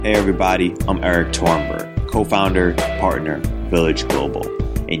Hey everybody, I'm Eric Tornberg, co-founder, partner, Village Global,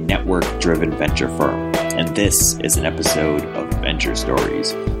 a network-driven venture firm. And this is an episode of Venture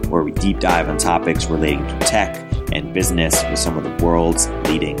Stories, where we deep dive on topics relating to tech and business with some of the world's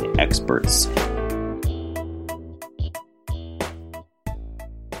leading experts.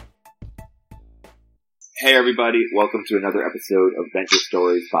 Hey everybody, welcome to another episode of Venture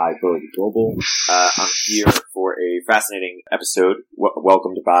Stories by Village Global. I'm here for a fascinating episode,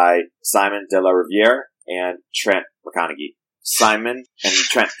 welcomed by Simon de la Rouviere and Trent McConaghy. Simon and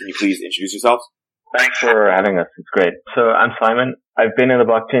Trent, can you please introduce yourselves? Thanks for having us. It's great. So I'm Simon. I've been in the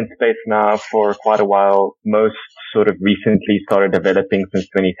blockchain space now for quite a while. Most sort of recently started developing since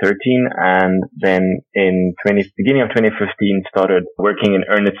 2013, and then beginning of 2015 started working in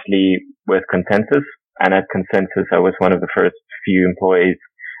earnestly with Consensus. And at Consensus, I was one of the first few employees.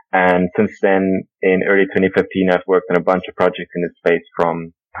 And since then, in early 2015, I've worked on a bunch of projects in this space,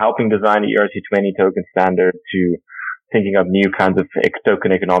 from helping design the ERC20 token standard to thinking of new kinds of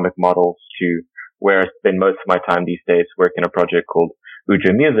token economic models, to where I spend most of my time these days working on a project called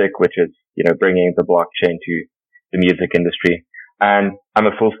Rouviere Music, which is, bringing the blockchain to the music industry. And I'm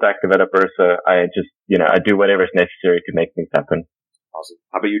a full stack developer, so I just, I do whatever is necessary to make things happen. Awesome.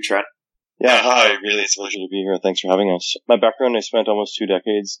 How about you, Trent? Yeah, hi. Really, it's a pleasure to be here. Thanks for having us. My background, I spent almost 2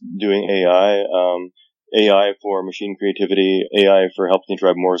 decades doing AI, AI for machine creativity, AI for helping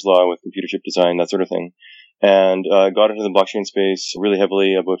drive Moore's Law with computer chip design, that sort of thing. And got into the blockchain space really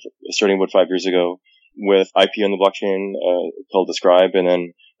heavily starting about 5 years ago with IP on the blockchain called Describe, and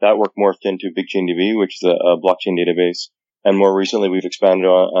then that work morphed into BigchainDB, which is a blockchain database. And more recently, we've expanded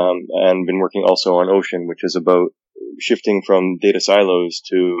on and been working also on Ocean, which is about shifting from data silos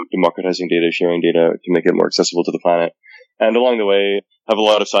to democratizing data, sharing data to make it more accessible to the planet. And along the way, have a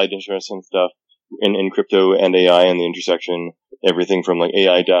lot of side interests and stuff in crypto and AI and the intersection. Everything from like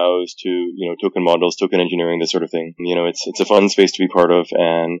AI DAOs to, token models, token engineering, this sort of thing. It's a fun space to be part of,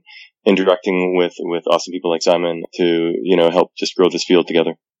 and interacting with awesome people like Simon to, help just grow this field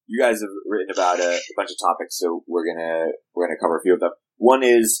together. You guys have written about a bunch of topics, so we're gonna cover a few of them. One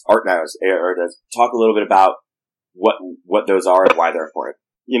is ArtDAOs. Talk a litlittle bit about what those are and why they're important.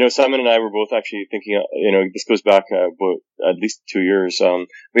 Simon and I were both actually thinking, this goes back about at least 2 years.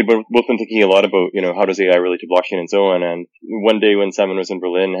 We'd both been thinking a lot about, how does AI relate to blockchain and so on. And one day when Simon was in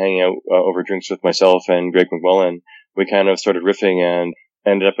Berlin hanging out over drinks with myself and Greg McMullen, we kind of started riffing and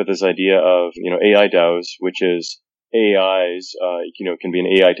ended up with this idea of, AI DAOs, which is AIs, can be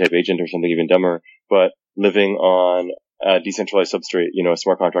an AI type agent or something even dumber, but living on a decentralized substrate, a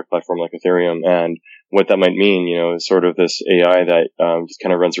smart contract platform like Ethereum. And what that might mean, is sort of this AI that just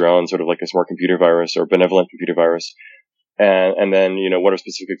kind of runs around sort of like a smart computer virus or benevolent computer virus. And then, what are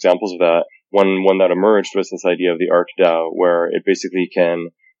specific examples of that? One that emerged was this idea of the ArtDAO, where it basically can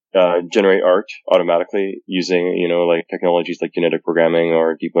generate art automatically using, like technologies like genetic programming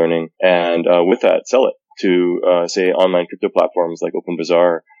or deep learning. And with that, sell it to, say, online crypto platforms like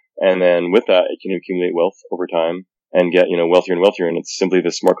OpenBazaar. And then with that, it can accumulate wealth over time and get, wealthier and wealthier. And it's simply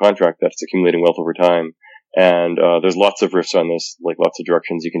this smart contract that's accumulating wealth over time. And there's lots of riffs on this, like lots of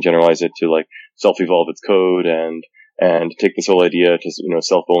directions. You can generalize it to like self-evolve its code and take this whole idea to,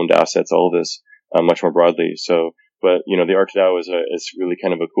 self-owned assets, all of this much more broadly. So, but, the ArtDAO is really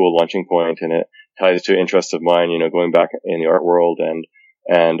kind of a cool launching point, and it ties to interests of mine, going back in the art world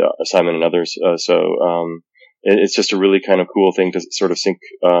and Simon and others. It's just a really kind of cool thing to sort of sink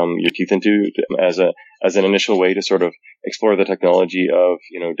your teeth into as an initial way to sort of explore the technology of,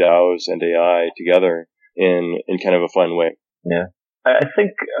 DAOs and AI together in kind of a fun way. Yeah. I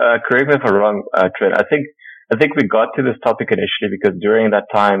think, correct me if I'm wrong, Trent, I think we got to this topic initially because during that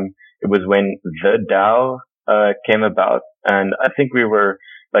time, it was when the DAO came about, and I think we were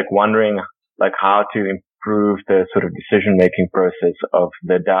like wondering like how to improve the sort of decision making process of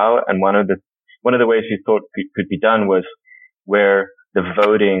the DAO. And one of the ways we thought could be done was where the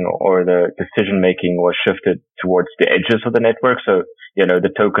voting or the decision making was shifted towards the edges of the network. So,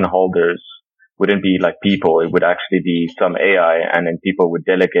 the token holders wouldn't be like people. It would actually be some AI, and then people would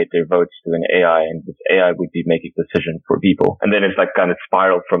delegate their votes to an AI, and this AI would be making decisions for people. And then it's like kind of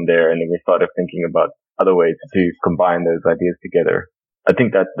spiraled from there. And then we started thinking about other ways to combine those ideas together. I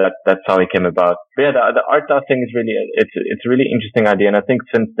think that's how it came about. But yeah, the ArtDAO thing is really, it's a really interesting idea. And I think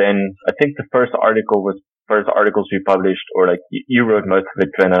since then, I think the first articles we published, or like you wrote most of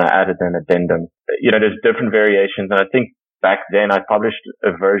it, Trent, and I added an addendum. There's different variations. And I think back then I published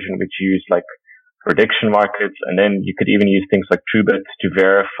a version which used like prediction markets, and then you could even use things like TrueBit to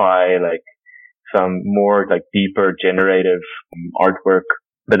verify like some more like deeper generative artwork.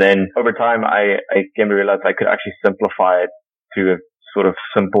 But then over time, I came to realize I could actually simplify it to a sort of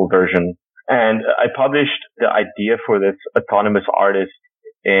simple version. And I published the idea for this autonomous artist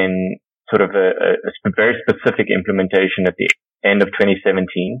in sort of a very specific implementation at the end of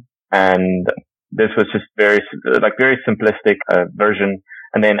 2017. And this was just very simplistic version.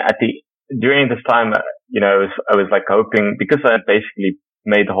 And then during this time, I was like hoping, because I basically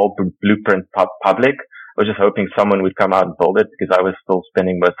made the whole blueprint public, I was just hoping someone would come out and build it, because I was still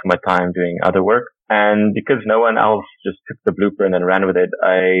spending most of my time doing other work. And because no one else just took the blueprint and ran with it,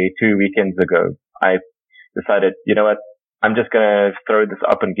 2 weekends ago, I decided, you know what, I'm just going to throw this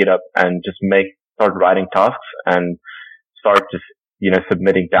up on GitHub and just start writing tasks and start just,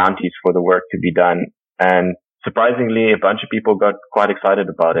 submitting bounties for the work to be done. And surprisingly, a bunch of people got quite excited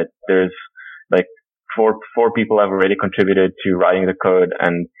about it. There's like four people have already contributed to writing the code,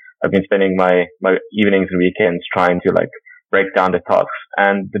 and I've been spending my evenings and weekends trying to like break down the tasks.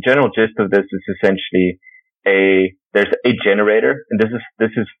 And the general gist of this is essentially there's a generator, and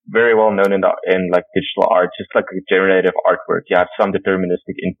this is very well known in like digital art, just like a generative artwork. You have some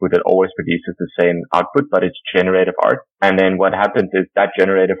deterministic input that always produces the same output, but it's generative art. And then what happens is that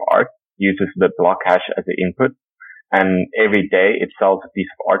generative art uses the block hash as the input, and every day it sells a piece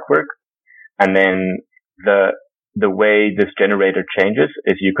of artwork. And then the way this generator changes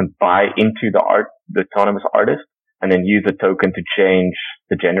is you can buy into the autonomous artist, and then use a token to change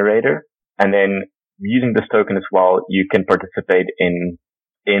the generator. And then using this token as well, you can participate in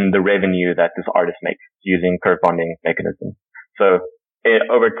the revenue that this artist makes using curve bonding mechanisms. So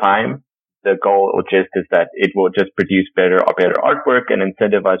over time, the goal or gist is that it will just produce better artwork and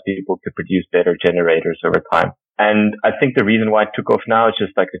incentivize people to produce better generators over time. And I think the reason why it took off now is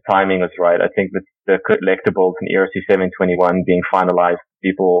just like the timing is right. I think that the collectibles in ERC 721 being finalized,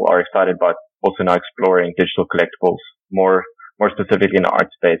 people are excited about also now exploring digital collectibles more specifically in the art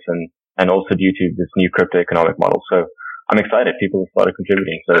space, and also due to this new crypto economic model. So I'm excited. People have started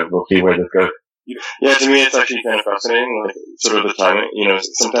contributing. So we'll see where this goes. Yeah, to me it's actually kind of fascinating, like sort of the timing.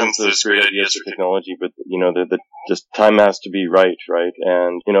 Sometimes there's great ideas for technology, but the just time has to be right?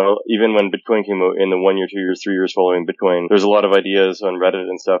 And even when Bitcoin came out in the 1 year, 2 years, 3 years following Bitcoin, there's a lot of ideas on Reddit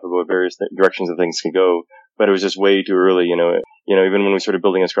and stuff about various directions that things can go, but it was just way too early. Even when we started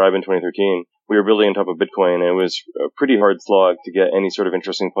building a Scribe in 2013, we were building on top of Bitcoin, and it was a pretty hard slog to get any sort of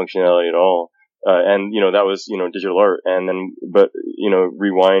interesting functionality at all. And that was, digital art. And then,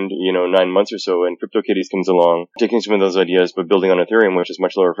 rewind, 9 months or so, and CryptoKitties comes along, taking some of those ideas, but building on Ethereum, which is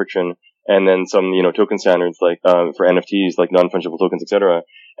much lower friction. And then some, token standards like, for NFTs, like non-fungible tokens, etc.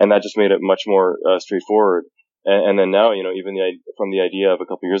 And that just made it much more, straightforward. And then now, even from the idea of a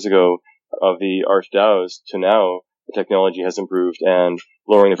couple years ago of the ArtDAOs to now, the technology has improved and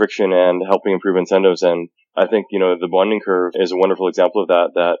lowering the friction and helping improve incentives. And I think, the bonding curve is a wonderful example of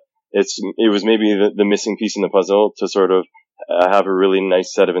that it was maybe the missing piece in the puzzle to sort of have a really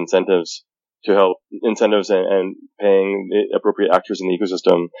nice set of incentives to help and paying the appropriate actors in the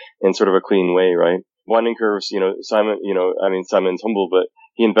ecosystem in sort of a clean way, right? Bonding curves, Simon's humble, but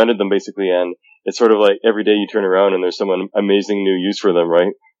he invented them basically, and it's sort of like every day you turn around and there's some amazing new use for them,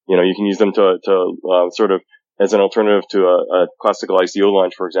 right? You can use them to sort of as an alternative to a classical ICO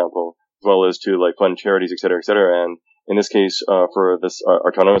launch, for example, as well as to like fund charities, et cetera, et cetera. And in this case, for this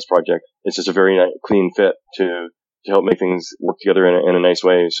autonomous project, it's just a very clean fit to help make things work together in a nice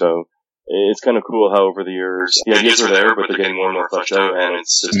way. So it's kind of cool how over the years the ideas are there, but they're getting more and more fleshed out, and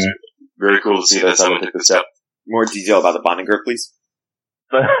it's just very cool to see that someone took the step. More detail about the bonding curve, please.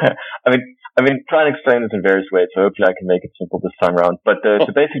 I've been trying to explain this in various ways, so hopefully I can make it simple this time around. But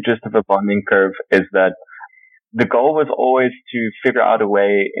the basic gist of a bonding curve is that the goal was always to figure out a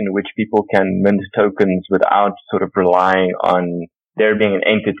way in which people can mint tokens without sort of relying on there being an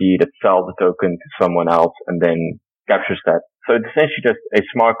entity that sells the token to someone else and then captures that. So it's essentially just a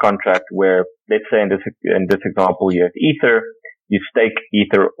smart contract where, let's say in this example, you have Ether, you stake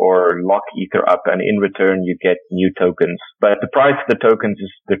Ether or lock Ether up, and in return you get new tokens. But the price of the tokens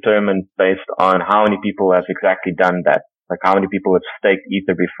is determined based on how many people have exactly done that, like how many people have staked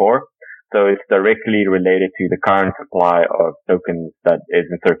Ether before. So it's directly related to the current supply of tokens that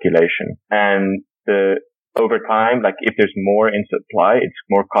is in circulation. And over time, like if there's more in supply, it's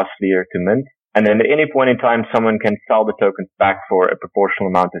more costlier to mint. And then at any point in time, someone can sell the tokens back for a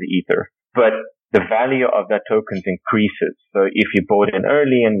proportional amount of Ether. But the value of that tokens increases. So if you bought in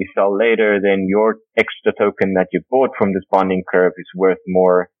early and you sell later, then your extra token that you bought from this bonding curve is worth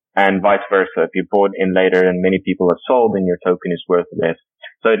more, and vice versa. If you bought in later and many people have sold, then your token is worth less.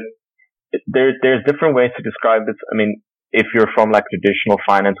 So there's different ways to describe this. I mean, if you're from like traditional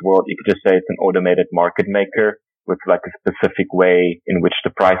finance world, you could just say it's an automated market maker with like a specific way in which the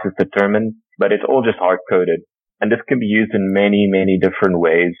price is determined, but it's all just hard coded. And this can be used in many, many different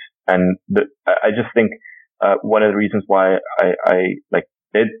ways. And I just think, one of the reasons why I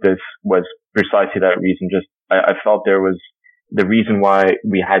did this was precisely that reason. I felt there was the reason why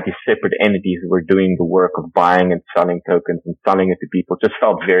we had these separate entities that were doing the work of buying and selling tokens and selling it to people just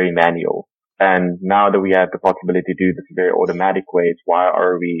felt very manual. And now that we have the possibility to do this in very automatic ways, why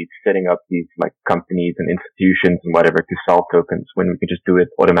are we setting up these like companies and institutions and whatever to sell tokens when we can just do it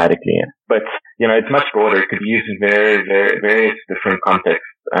automatically? But, it's much broader. It could be used in various different contexts.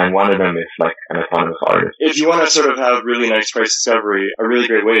 And one of them is like an autonomous artist. If you want to sort of have really nice price discovery, a really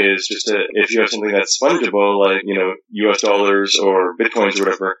great way is just if you have something that's fungible, like, US dollars or Bitcoins or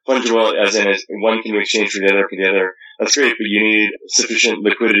whatever, fungible as in one can exchange for the other, that's great, but you need sufficient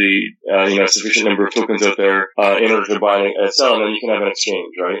liquidity, sufficient number of tokens out there, in order to buy and sell, and then you can have an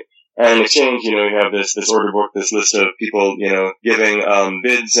exchange, right? And in exchange, you have this order book, this list of people, giving,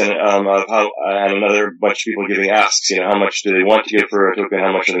 bids and another bunch of people giving asks, how much do they want to give for a token?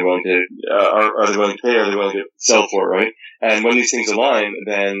 How much are they willing to, are they willing to pay? Are they willing to sell for, right? And when these things align,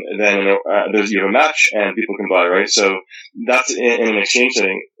 then you have a match and people can buy, right? So that's in an exchange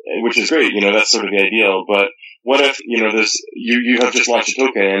setting, which is great. That's sort of the ideal, but what if, you have just launched a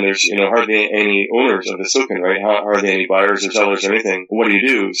token and there's, hardly any owners of this token, right? Hardly any buyers or sellers or anything. What do you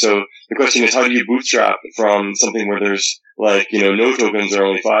do? So the question is, how do you bootstrap from something where there's like, no tokens or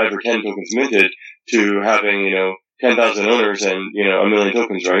only 5 or 10 tokens minted to having, 10,000 owners and, 1 million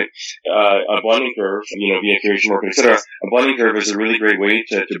tokens, right? A bonding curve, via Curation market, etc. A bonding curve is a really great way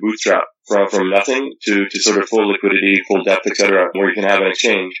to bootstrap from nothing to sort of full liquidity, full depth, etc., where you can have an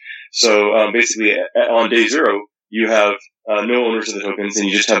exchange. So, basically on day 0, you have, no owners of the tokens and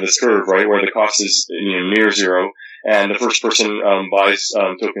you just have this curve, right? Where the cost is, near 0. And the first person, buys,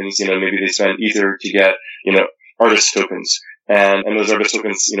 tokens, maybe they spend Ether to get, artist tokens. And those artist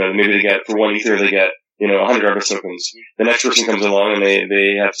tokens, maybe they get, for 1 Ether, they get, 100 artist tokens. The next person comes along and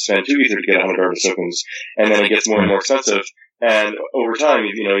they have to spend 2 Ether to get 100 artist tokens. And then it gets more and more expensive. And over time,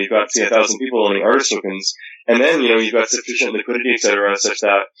 you've got, say, 1,000 people owning artist tokens. And then, you've got sufficient liquidity, et cetera, such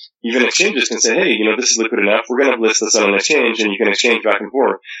that even exchanges can say, hey, this is liquid enough. We're going to list this on an exchange and you can exchange back and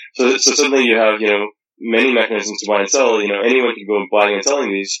forth. So suddenly you have, many mechanisms to buy and sell. Anyone can go buying and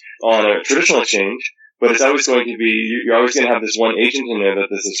selling these on a traditional exchange, but it's always going to be, you're always going to have this one agent in there that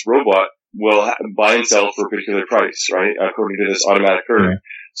this robot will buy and sell for a particular price, right? According to this automatic curve. Right.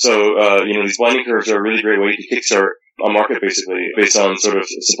 So, these blinding curves are a really great way to kickstart a market basically based on sort of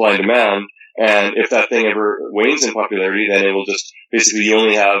supply and demand. And if that thing ever wanes in popularity, then it will just basically you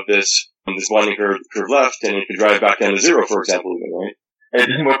only have this blinding curve left and it could drive back down to 0, for example, even, right? And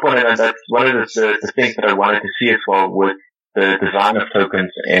just more point, and that's one of the things that I wanted to see as well with the design of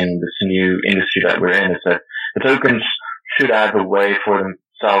tokens in this new industry that we're in is that the tokens should have a way for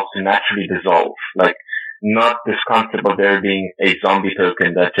themselves to naturally dissolve. Like, not this concept of there being a zombie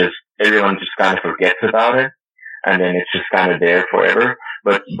token that just everyone just kind of forgets about it and then it's just kind of there forever.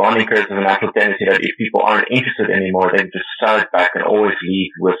 But bonding curves have a natural tendency that if people aren't interested anymore, they can just sell it back and always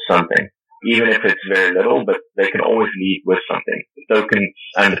leave with something. Even if it's very little, but they can always leave with something.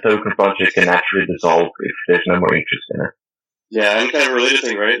 The token project can naturally dissolve if there's no more interest in it. Yeah, and kind of a related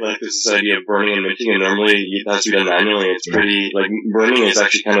thing, right? Like this idea of burning and minting, and normally it has to be done manually. It's pretty, like, burning is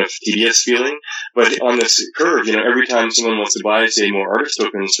actually kind of tedious feeling. But on this curve, every time someone wants to buy, say, more artist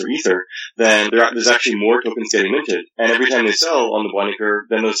tokens for Ether, then there's actually more tokens getting minted. And every time they sell on the bonding curve,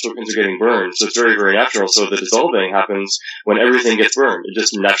 then those tokens are getting burned. So it's very, very natural. So the dissolving happens when everything gets burned. It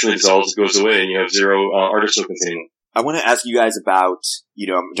just naturally dissolves, goes away, and you have 0 artist tokens anymore. I want to ask you guys about,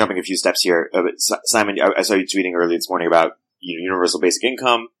 I'm jumping a few steps here. Simon, I saw you tweeting earlier this morning about, universal basic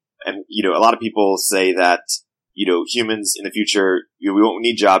income. And, a lot of people say that, humans in the future, we won't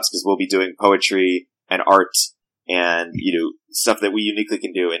need jobs because we'll be doing poetry and art and, stuff that we uniquely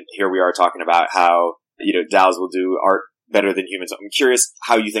can do. And here we are talking about how, DAOs will do art better than humans. I'm curious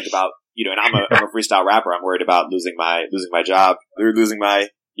how you think about, and I'm a freestyle rapper. I'm worried about losing my job or losing my,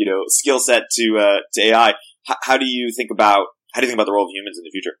 skill set to AI. How do you think about the role of humans in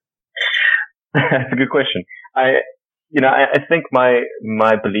the future? That's a good question. I think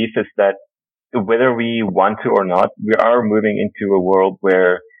my belief is that whether we want to or not, we are moving into a world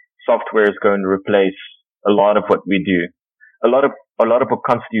where software is going to replace a lot of what we do. A lot of what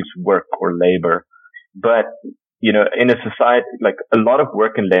constitutes work or labor. But, in a society, like a lot of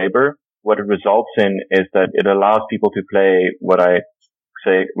work and labor, what it results in is that it allows people to play what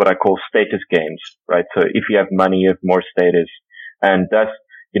I call status games, right? So if you have money, you have more status. And that's,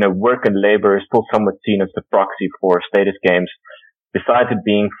 work and labor is still somewhat seen as the proxy for status games, besides it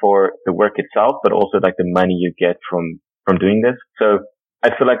being for the work itself, but also like the money you get from doing this. So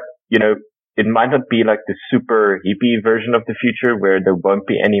I feel like, it might not be like the super hippie version of the future where there won't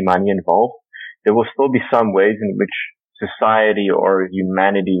be any money involved. There will still be some ways in which society or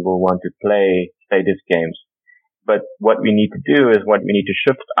humanity will want to play status games. But what we need to do is what we need to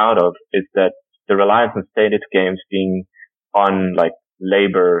shift out of is that the reliance on status games being on like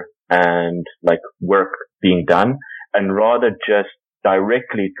labor and like work being done, and rather just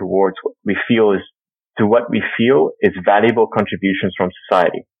directly towards what we feel is valuable contributions from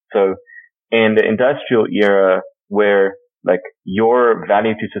society. So in the industrial era where like your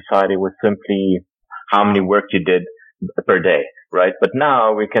value to society was simply how many work you did per day, right? But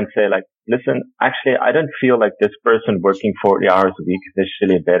now we can say like, listen, actually, I don't feel like this person working 40 hours a week is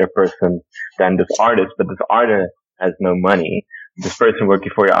actually a better person than this artist, but this artist has no money. This person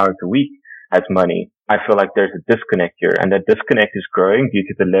working 40 hours a week has money. I feel like there's a disconnect here, and that disconnect is growing due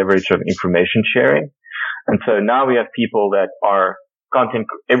to the leverage of information sharing. And so now we have people that are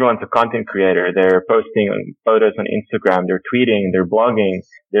everyone's a content creator. They're posting photos on Instagram. They're tweeting. They're blogging.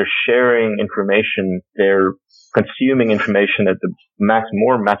 They're sharing information. They're consuming information at the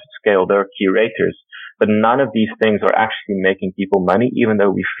more massive scale. They're curators. But none of these things are actually making people money, even though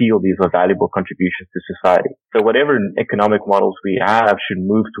we feel these are valuable contributions to society. So whatever economic models we have should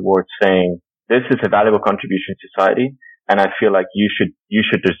move towards saying, this is a valuable contribution to society, and I feel like you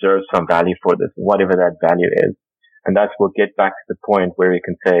should deserve some value for this, whatever that value is. And that's we'll get back to the point where we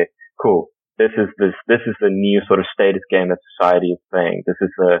can say, cool, this is the new sort of status game that society is playing. This is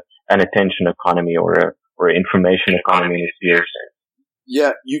an attention economy or information economy in its years.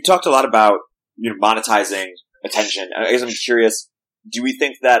 Yeah, you talked a lot about monetizing attention. I guess I'm curious, do we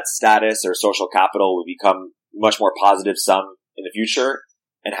think that status or social capital will become much more positive sum in the future?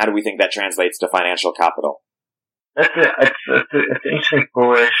 And how do we think that translates to financial capital? That's an interesting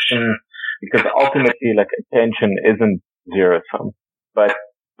question, because ultimately, like, attention isn't zero sum, but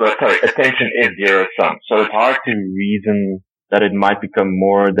sorry, attention is zero sum. So it's hard to reason that it might become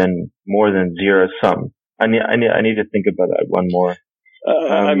more than zero sum. I need to think about that one more.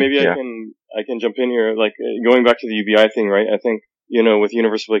 I can jump in here. Like, going back to the UBI thing, right? I think, with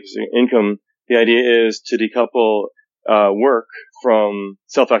universal basic income, the idea is to decouple work from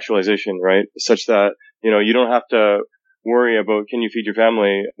self-actualization, right? Such that, you don't have to worry about, can you feed your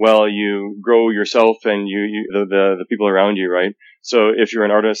family while you grow yourself and the people around you, right? So if you're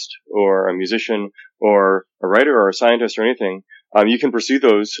an artist or a musician or a writer or a scientist or anything, you can pursue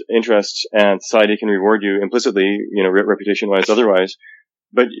those interests and society can reward you implicitly, reputation-wise, otherwise.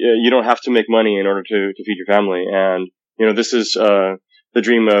 But you don't have to make money in order to feed your family. And, this is the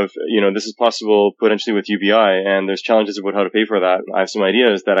dream of, this is possible potentially with UBI, and there's challenges about how to pay for that. I have some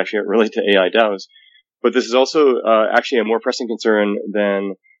ideas that actually relate to AI DAOs. But this is also actually a more pressing concern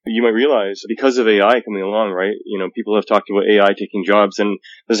than you might realize because of AI coming along, right? People have talked about AI taking jobs, and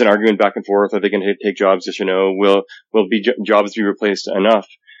there's an argument back and forth. Are they going to take jobs? Yes or no? Will jobs be replaced enough?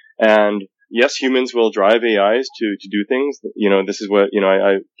 And yes, humans will drive AIs to do things. This is what,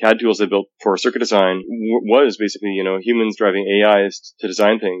 CAD tools I built for circuit design was basically, humans driving AIs to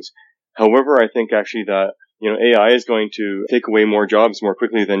design things. However, I think actually that, AI is going to take away more jobs more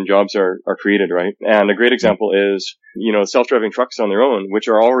quickly than jobs are created, right? And a great example is, self-driving trucks on their own, which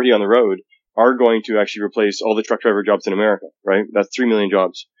are already on the road, are going to actually replace all the truck driver jobs in America, right? That's 3 million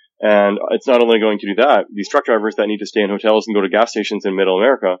jobs. And it's not only going to do that, these truck drivers that need to stay in hotels and go to gas stations in middle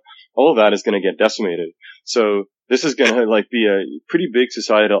America, all of that is going to get decimated. So this is going to be a pretty big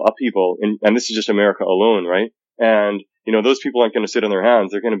societal upheaval, and this is just America alone, right? And, those people aren't going to sit on their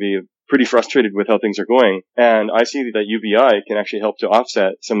hands. They're going to be pretty frustrated with how things are going. And I see that UBI can actually help to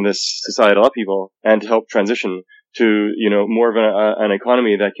offset some of this societal upheaval and to help transition to, more of an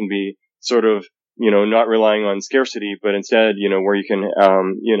economy that can be sort of, not relying on scarcity, but instead, where you can,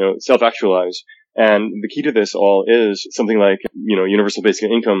 self-actualize. And the key to this all is something like, universal basic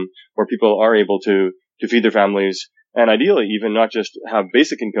income, where people are able to feed their families, and ideally even not just have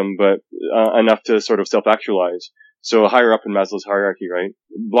basic income, but enough to sort of self-actualize. So higher up in Maslow's hierarchy, right?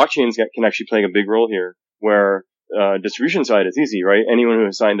 Blockchains can actually play a big role here, where distribution side is easy, right? Anyone who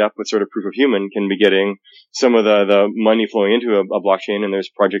has signed up with sort of proof of human can be getting some of the money flowing into a blockchain, and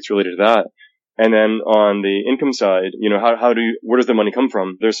there's projects related to that. And then on the income side, where does the money come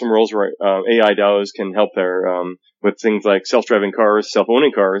from? There's some roles where AI DAOs can help there, with things like self-driving cars,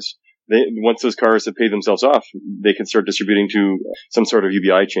 self-owning cars. Once those cars have paid themselves off, they can start distributing to some sort of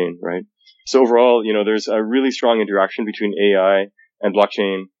UBI chain, right? So overall, there's a really strong interaction between AI and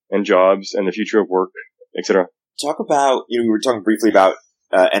blockchain and jobs and the future of work, etc. Talk about, we were talking briefly about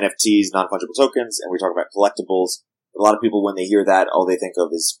NFTs, non-fungible tokens, and we talk about collectibles. A lot of people, when they hear that, all they think of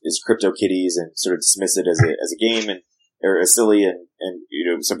is crypto kitties and sort of dismiss it as a game or as silly.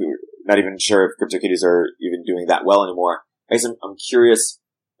 And some people not even sure if CryptoKitties are even doing that well anymore. I guess I'm curious,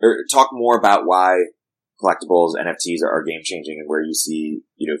 or talk more about why collectibles, NFTs are game changing and where you see,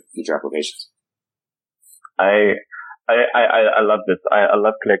 future applications. I love this. I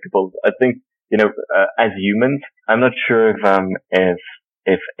love collectibles. I think, as humans, I'm not sure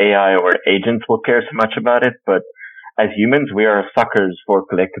if AI or agents will care so much about it, but as humans, we are suckers for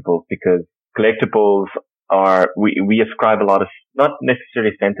collectibles because collectibles we ascribe a lot of, not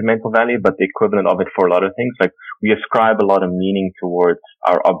necessarily sentimental value, but the equivalent of it for a lot of things. Like, we ascribe a lot of meaning towards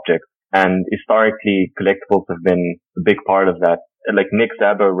our objects. And historically, collectibles have been a big part of that. Like, Nick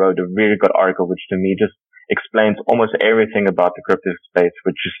Szabo wrote a really good article, which to me just explains almost everything about the crypto space,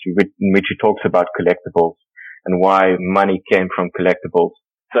 in which he talks about collectibles and why money came from collectibles.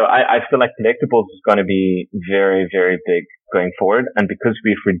 So I feel like collectibles is going to be very, very big going forward. And because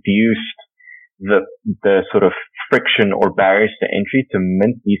we've reduced the sort of friction or barriers to entry to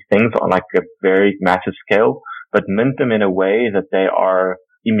mint these things on like a very massive scale, but mint them in a way that they are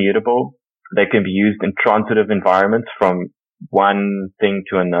immutable. They can be used in transitive environments from one thing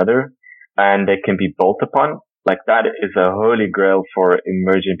to another, and they can be built upon. Like, that is a holy grail for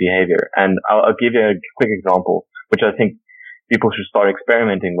emergent behavior. And I'll give you a quick example, which I think people should start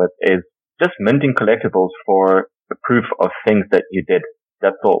experimenting with, is just minting collectibles for the proof of things that you did.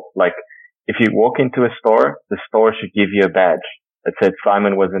 That's all. Like, if you walk into a store, the store should give you a badge that said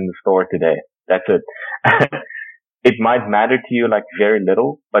Simon was in the store today. That's it. It might matter to you like very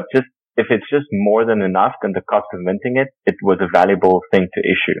little, but just if it's just more than enough than the cost of minting it, it was a valuable thing to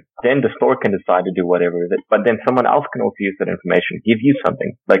issue. Then the store can decide to do whatever with it. But then someone else can also use that information, give you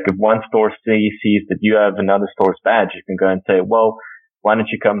something. Like, if one store sees that you have another store's badge, you can go and say, well, why don't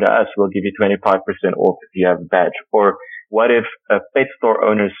you come to us? We'll give you 25% off if you have a badge. Or what if a pet store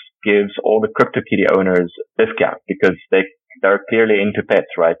owner gives all the CryptoKitty owners discount because they're clearly into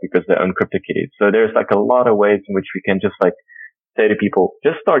pets, right? Because they own CryptoKitties. So there's like a lot of ways in which we can just like say to people,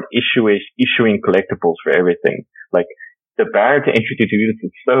 just start issuing collectibles for everything. Like, the barrier to entry to do this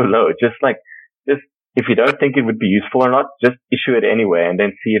is so low. Just if you don't think it would be useful or not, just issue it anyway and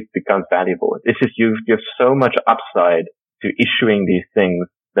then see if it becomes valuable. It's just you have so much upside to issuing these things,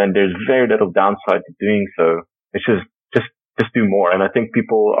 then there's very little downside to doing so. It's just do more. And I think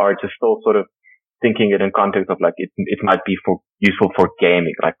people are just still sort of thinking it in context of like, it might be useful for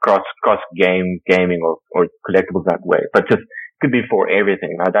gaming, like cross gaming or collectibles that way, but just could be for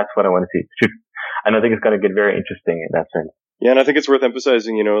everything. Now, that's what I want to see. And I think it's going to get very interesting in that sense. Yeah, and I think it's worth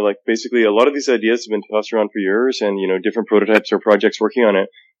emphasizing, like basically a lot of these ideas have been tossed around for years and, different prototypes or projects working on it.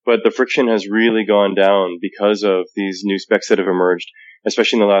 But the friction has really gone down because of these new specs that have emerged,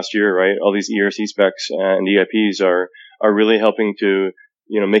 especially in the last year, right? All these ERC specs and EIPs are really helping to,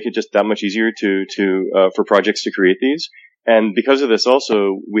 make it just that much easier for projects to create these. And because of this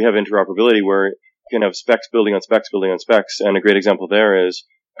also, we have interoperability where you can have specs building on specs building on specs. And a great example there is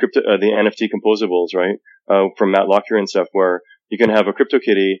the NFT composables, right? From Matt Lockyer and stuff, where you can have a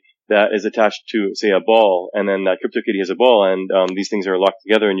CryptoKitty that is attached to, say, a ball, and then that CryptoKitty has a ball, and these things are locked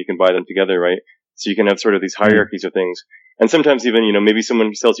together, and you can buy them together, right? So you can have sort of these hierarchies of things. And sometimes even, maybe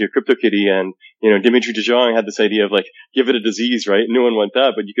someone sells you a CryptoKitty, and, Dimitri de Jong had this idea of like, give it a disease, right? No one want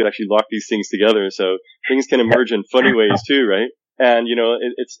that, but you could actually lock these things together. So things can emerge in funny ways too, right? And,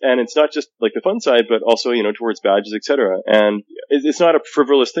 it's not just like the fun side, but also, towards badges, etc. And it's not a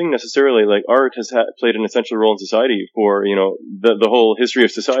frivolous thing necessarily. Like, art has played an essential role in society for, the whole history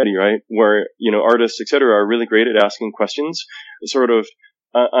of society, right? Where, artists, etc. are really great at asking questions, sort of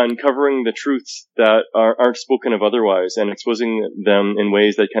uncovering the truths that aren't spoken of otherwise and exposing them in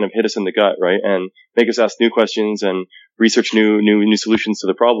ways that kind of hit us in the gut, right? And make us ask new questions and research new solutions to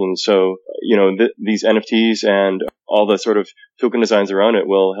the problems. So, these NFTs and all the sort of token designs around it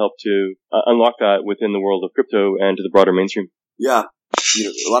will help to unlock that within the world of crypto and to the broader mainstream. Yeah.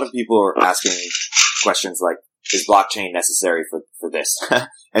 A lot of people are asking questions like, is blockchain necessary for this?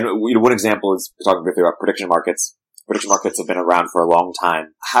 And one example is talking briefly about prediction markets. Prediction markets have been around for a long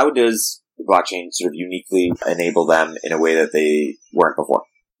time. How does blockchain sort of uniquely enable them in a way that they weren't before?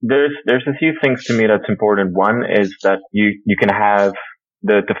 There's a few things to me that's important. One is that you can have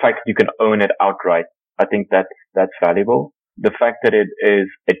the fact that you can own it outright. I think that's valuable. The fact that it is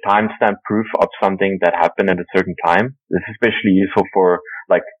a timestamp proof of something that happened at a certain time is especially useful for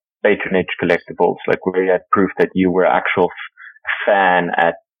like patronage collectibles, like where you had proof that you were actual fan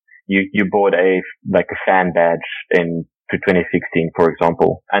at you bought a fan badge in 2016, for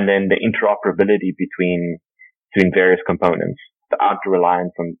example, and then the interoperability between various components, without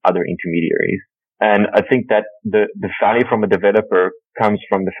reliance on other intermediaries. And I think that the value from a developer comes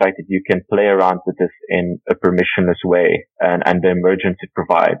from the fact that you can play around with this in a permissionless way and the emergence it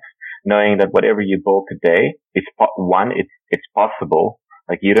provides. knowing that whatever you build today, it's possible.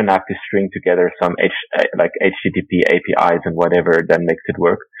 Like you don't have to string together some HTTP APIs and whatever that makes it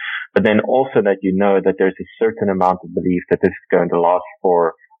work. But then also that you know that there's a certain amount of belief that this is going to last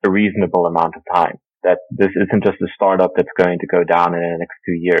for a reasonable amount of time. That this isn't just a startup that's going to go down in the next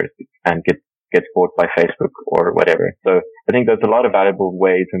 2 years and gets bought by Facebook or whatever. So I think there's a lot of valuable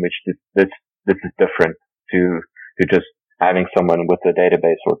ways in which this is different to just having someone with a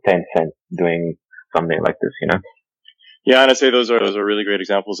database or 10 cents doing something like this, you know? Yeah, and I'd say those are really great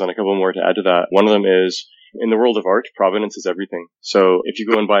examples, and a couple more to add to that. One of them is, in the world of art, provenance is everything. So if you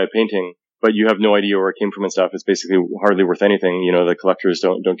go and buy a painting, but you have no idea where it came from and stuff, it's basically hardly worth anything. You know, the collectors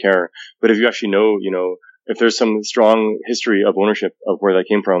don't care. But if you actually know, you know, if there's some strong history of ownership of where that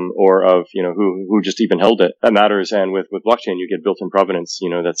came from, or of, you know, who just even held it, that matters. And with blockchain, you get built-in provenance, you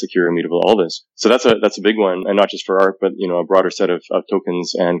know, that's secure, immutable, all this. So that's a big one, and not just for art, but, you know, a broader set of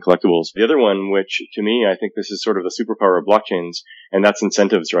tokens and collectibles. The other one, which to me, I think this is sort of the superpower of blockchains, and that's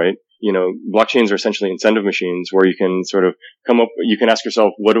incentives, right? You know, blockchains are essentially incentive machines where you can sort of you can ask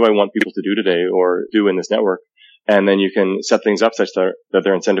yourself, what do I want people to do today or do in this network? And then you can set things up such that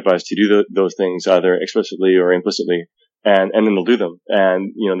they're incentivized to do those things either explicitly or implicitly. And then they'll do them.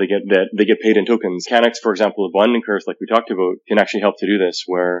 And, you know, they get paid in tokens. Mechanics, for example, of bonding curves, like we talked about, can actually help to do this,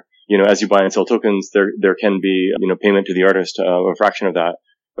 where, you know, as you buy and sell tokens, there can be, you know, payment to the artist, a fraction of that.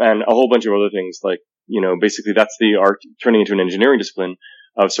 And a whole bunch of other things, like, you know, basically that's the art turning into an engineering discipline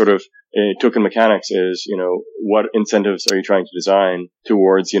of sort of token mechanics is, you know, what incentives are you trying to design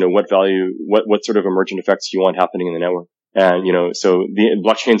towards, you know, what value, what sort of emergent effects you want happening in the network. And, you know, so the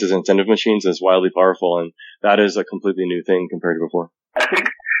blockchains as incentive machines is wildly powerful, and that is a completely new thing compared to before. I think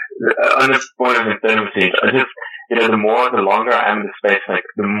on this point of incentive machines, you know, the longer I am in the space, like,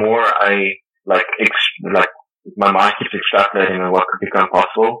 the more I, my mind keeps extrapolating on what could become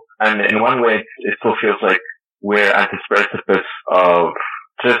possible. And in one way, it still feels like we're at this precipice of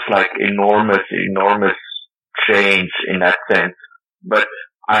just like enormous change in that sense. But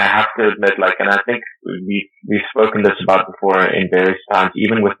I have to admit, like, and I think we've spoken this about before in various times,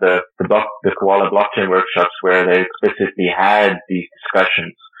 even with the Koala blockchain workshops where they explicitly had these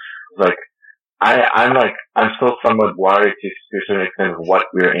discussions. Like, I'm still somewhat worried to a certain extent of what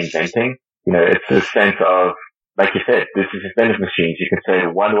we're inventing. You know, it's a sense of, like you said, this is incentive machines. You can say,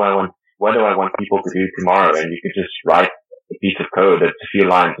 what do I want people to do tomorrow? And you can just write a piece of code that's a few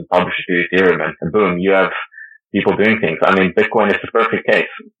lines and publish it to Ethereum, and boom, you have people doing things. I mean, Bitcoin is the perfect case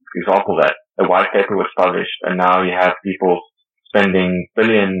example of that. A white paper was published, and now you have people spending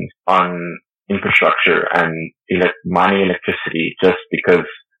billions on infrastructure and mining electricity just because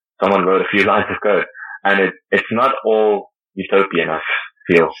someone wrote a few lines of code. And it's not all utopian, I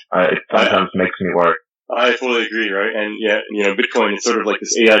feel. It sometimes makes me worry. I fully agree, right? And yeah, you know, Bitcoin is sort of like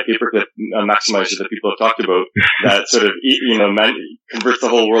this AI paperclip maximizer that people have talked about that sort of, you know, converts the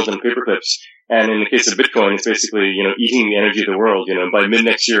whole world into paperclips. And in the case of Bitcoin, it's basically, you know, eating the energy of the world. You know, by mid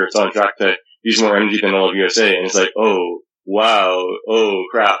next year, it's on track to use more energy than all of USA. And it's like, oh, wow, oh,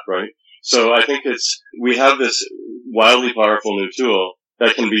 crap, right? So I think we have this wildly powerful new tool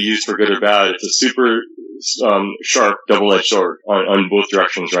that can be used for good or bad. It's a super sharp double-edged sword on both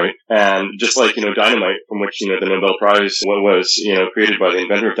directions, right? And just like, you know, dynamite, from which, you know, the Nobel Prize was, you know, created by the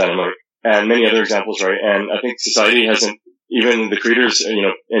inventor of dynamite, and many other examples, right? And I think society hasn't, even the creators, you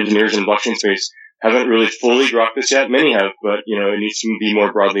know, engineers in blockchain space haven't really fully grokked this yet. Many have, but, you know, it needs to be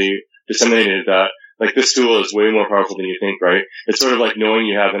more broadly disseminated that, like, this tool is way more powerful than you think, right? It's sort of like knowing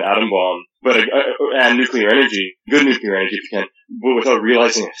you have an atom bomb, but and nuclear energy, good nuclear energy if you can, but without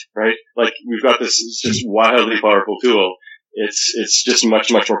realizing it, right? Like, we've got this just wildly powerful tool. It's just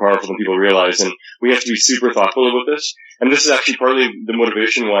much, much more powerful than people realize, and we have to be super thoughtful about this. And this is actually partly the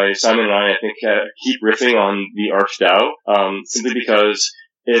motivation why Simon and I think, keep riffing on the ArtDAO, simply because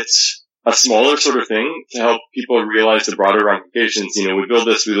it's a smaller sort of thing to help people realize the broader ramifications. You know, we build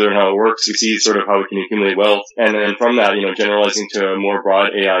this, we learn how it works, we see sort of how we can accumulate wealth, and then from that, you know, generalizing to more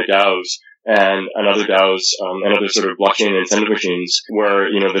broad AI DAOs and other DAOs, and other sort of blockchain incentive machines where,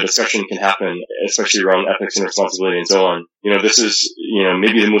 you know, the discussion can happen, especially around ethics and responsibility and so on. You know, this is, you know,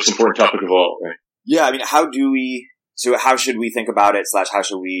 maybe the most important topic of all, right? Yeah, I mean, how should we think about it / how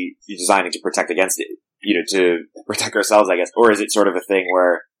should we be designing to protect against it? You know, to protect ourselves, I guess. Or is it sort of a thing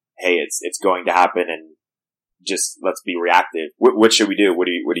where, hey, it's going to happen and just let's be reactive? What should we do? What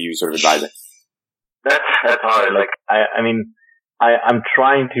are you sort of advising? That's hard. Like, I mean, I'm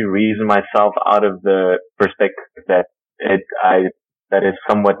trying to reason myself out of the perspective that that is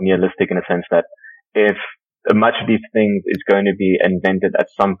somewhat nihilistic in a sense that if much of these things is going to be invented at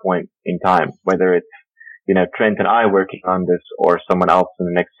some point in time, whether it's Trent and I working on this or someone else in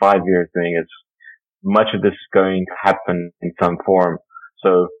the next 5 years doing it, much of this is going to happen in some form.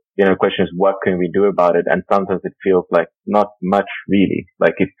 So, the question is, what can we do about it? And sometimes it feels like not much really.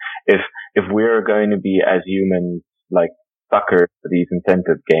 Like if we're going to be as humans, like suckers for these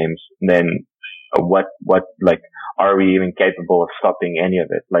incentive games, then what, are we even capable of stopping any of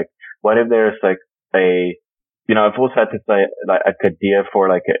it? Like, what if there's like I've also had this idea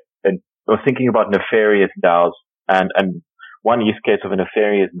for I was thinking about nefarious DAOs and one use case of a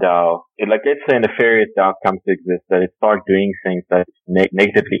nefarious DAO, let's say a nefarious DAO comes to exist, that it starts doing things that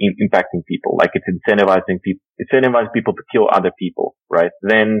negatively impacting people, like it's incentivizing people to kill other people, right?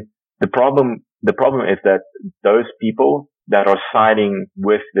 Then the problem is that those people that are siding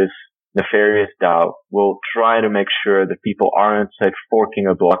with this nefarious DAO will try to make sure that people aren't, say, forking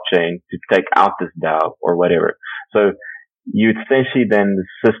a blockchain to take out this DAO or whatever. So you essentially then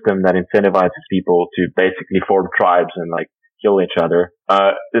the system that incentivizes people to basically form tribes and kill each other,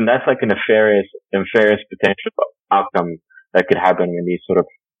 then that's a nefarious potential outcome that could happen when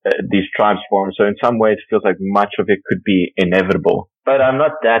these tribes form. So in some ways it feels like much of it could be inevitable, but I'm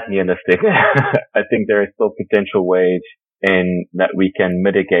not that nihilistic. I think there are still potential ways in that we can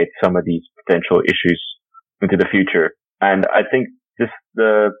mitigate some of these potential issues into the future. And I think just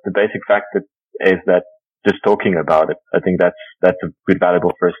the basic fact is that just talking about it, I think that's a good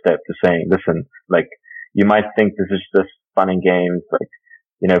valuable first step to saying, listen, you might think this is just fun and games,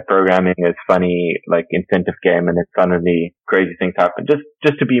 programming is funny, incentive game, and then suddenly crazy things happen.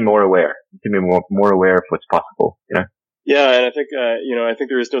 Just to be more aware, more aware of what's possible, Yeah, and I think, I think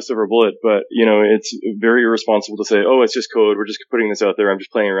there is no silver bullet, but, it's very irresponsible to say, oh, it's just code, we're just putting this out there, I'm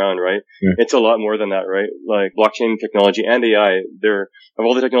just playing around, right? Mm. It's a lot more than that, right? Like blockchain technology and AI, of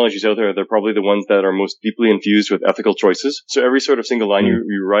all the technologies out there, they're probably the ones that are most deeply infused with ethical choices. So every sort of single line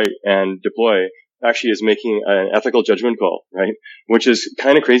you write and deploy actually is making an ethical judgment call, right? Which is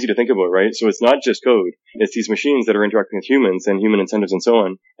kind of crazy to think about, right? So it's not just code. It's these machines that are interacting with humans and human incentives and so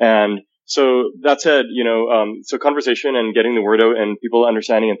on. And so that said, so conversation and getting the word out and people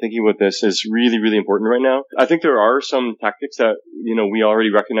understanding and thinking about this is really, really important right now. I think there are some tactics that, we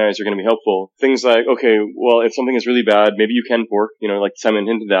already recognize are going to be helpful. Things like, okay, well, if something is really bad, maybe you can fork, like Simon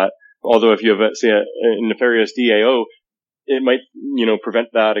hinted at. Although if you have, say, a nefarious DAO, it might, prevent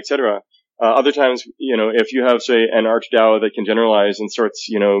that, etc. Other times, if you have, say, an ArtDAO that can generalize and starts,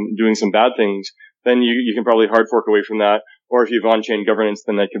 doing some bad things, then you can probably hard fork away from that. Or if you have on-chain governance,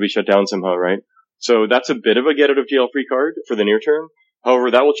 then that could be shut down somehow, right? So that's a bit of a get-out-of-jail-free card for the near term.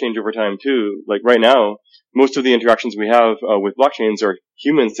 However, that will change over time too. Like right now, most of the interactions we have with blockchains are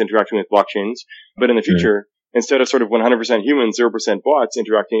humans interacting with blockchains. But in the future, instead of sort of 100% humans, 0% bots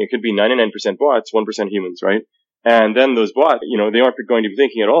interacting, it could be 99% bots, 1% humans, right? And then those bots, they aren't going to be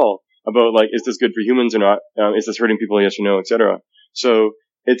thinking at all about is this good for humans or not? Is this hurting people? Yes or no, etc. So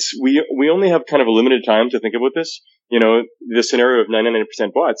we only have kind of a limited time to think about this. The scenario of 99%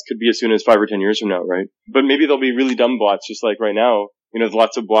 bots could be as soon as 5 or 10 years from now, right? But maybe they'll be really dumb bots, just like right now. There's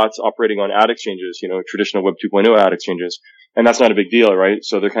lots of bots operating on ad exchanges, traditional Web 2.0 ad exchanges. And that's not a big deal, right?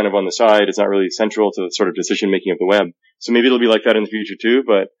 So they're kind of on the side. It's not really central to the sort of decision making of the web. So maybe it'll be like that in the future too,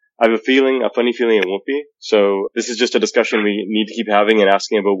 but I have a funny feeling it won't be. So this is just a discussion we need to keep having and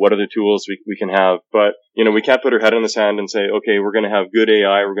asking about what other tools we can have. But, we can't put our head in the sand and say, okay, we're going to have good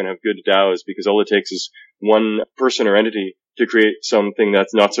AI, we're going to have good DAOs, because all it takes is one person or entity to create something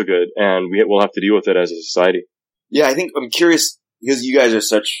that's not so good. And we'll have to deal with it as a society. Yeah, I'm curious, because you guys are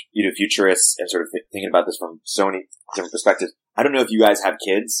such, futurists and sort of thinking about this from so many different perspectives. I don't know if you guys have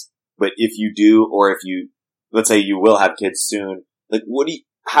kids, but if you do, or if let's say you will have kids soon,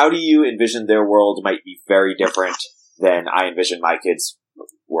 how do you envision their world might be very different than I envision my kids'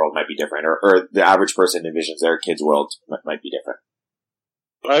 world might be different, or the average person envisions their kids' world might be different?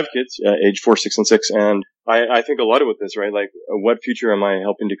 I have kids, age 4, 6, and 6, and I think a lot about this, right? Like, what future am I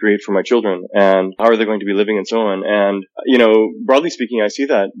helping to create for my children, and how are they going to be living, and so on. And, broadly speaking, I see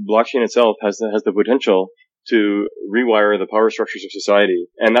that blockchain itself has the potential to rewire the power structures of society.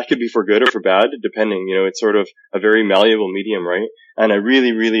 And that could be for good or for bad, depending. It's sort of a very malleable medium, right? And I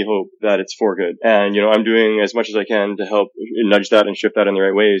really, really hope that it's for good. And, I'm doing as much as I can to help nudge that and shift that in the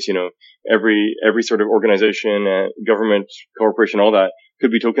right ways. Every sort of organization, government, corporation, all that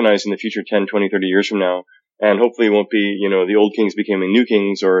could be tokenized in the future 10, 20, 30 years from now. And hopefully it won't be, the old kings becoming new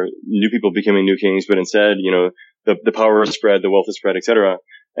kings or new people becoming new kings, but instead, the power is spread, the wealth is spread, etc.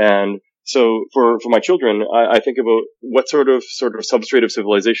 And so for my children, I think about what sort of substrate of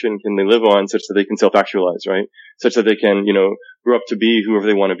civilization can they live on such that they can self-actualize, right? Such that they can, grow up to be whoever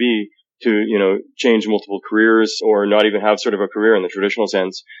they want to be to, change multiple careers or not even have sort of a career in the traditional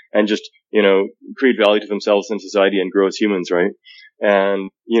sense and just, create value to themselves and society and grow as humans, right? And,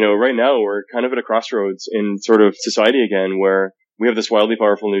 right now we're kind of at a crossroads in sort of society again where we have this wildly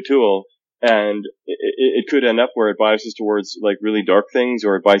powerful new tool and it could end up where it biases towards like really dark things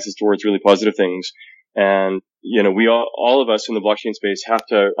or it biases towards really positive things. And, we all of us in the blockchain space have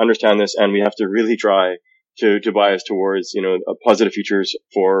to understand this and we have to really try to bias towards, positive futures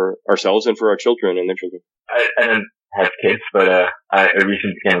for ourselves and for our children and their children. I don't have kids, but I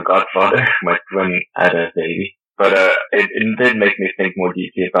recently became a godfather when I had a baby. But it did make me think more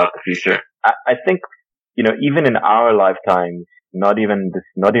deeply about the future. I think, even in our lifetimes, not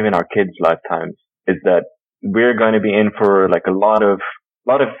even our kids' lifetimes, is that we're going to be in for like a lot of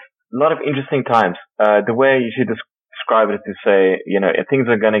interesting times. The way you should describe it is to say, things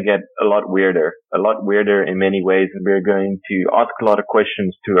are going to get a lot weirder in many ways, and we're going to ask a lot of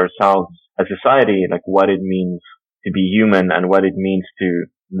questions to ourselves as a society, like what it means to be human and what it means to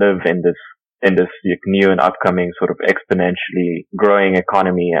live in this new and upcoming sort of exponentially growing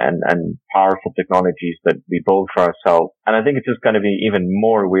economy and powerful technologies that we build for ourselves. And I think it's just going to be even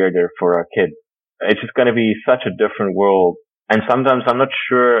more weirder for our kids. It's just going to be such a different world. And sometimes I'm not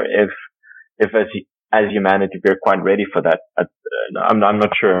sure if as humanity we're quite ready for that. I'm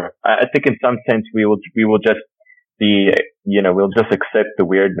not sure. I think in some sense we will just be, we'll just accept the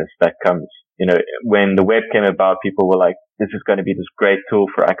weirdness that comes. When the web came about, people were like, this is going to be this great tool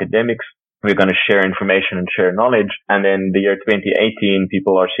for academics. We're going to share information and share knowledge. And then the year 2018,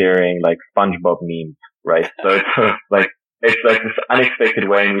 people are sharing like SpongeBob memes, right? So it's like this unexpected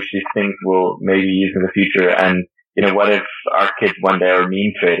way in which these things will maybe use in the future. And, what if our kids one day are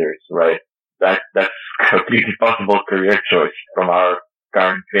meme traders, right? That's a completely possible career choice from our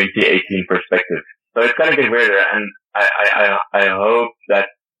current 2018 perspective. So it's going to get weirder. And I hope that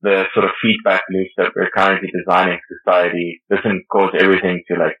the sort of feedback loops that we're currently designing society doesn't cause everything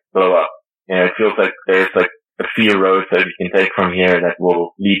to like blow up. It feels like there's like a few roads that we can take from here that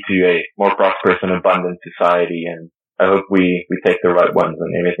will lead to a more prosperous and abundant society. And I hope we take the right ones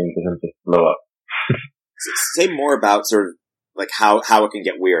and everything doesn't just blow up. Say more about sort of like how it can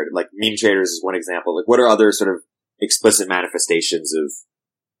get weird. Like meme traders is one example. Like what are other sort of explicit manifestations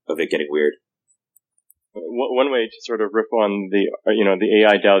of it getting weird? One way to sort of riff on the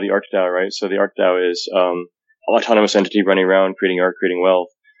AI DAO, the ArtDAO, right? So the ArtDAO is autonomous entity running around, creating art, creating wealth.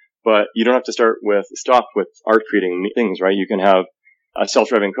 But you don't have to stop with art creating things, right? You can have a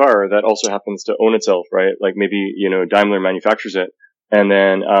self-driving car that also happens to own itself, right? Like maybe, Daimler manufactures it. And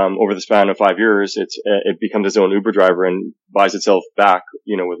then, over the span of 5 years, it becomes its own Uber driver and buys itself back,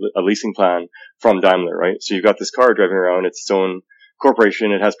 with a leasing plan from Daimler, right? So you've got this car driving around, it's its own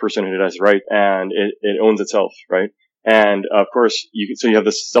corporation, it has personhood, it has right, and it owns itself, right? And of course, you have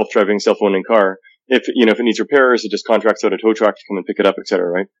this self-driving, self-owning car. If it needs repairs, it just contracts out a tow truck to come and pick it up, et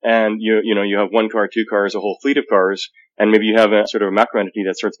cetera, right? And you have one car, two cars, a whole fleet of cars, and maybe you have a sort of a macro entity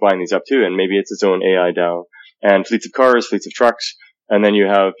that starts buying these up too, and maybe it's its own AI DAO. And fleets of cars, fleets of trucks, and then you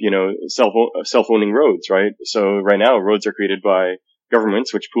have, self-owning roads, right? So right now, roads are created by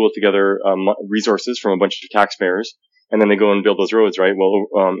governments, which pool together resources from a bunch of taxpayers, and then they go and build those roads, right?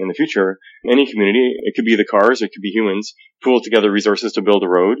 Well, in the future, any community, it could be the cars, it could be humans, pool together resources to build a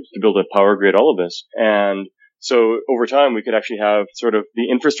road, to build a power grid, all of this. And so over time, we could actually have sort of the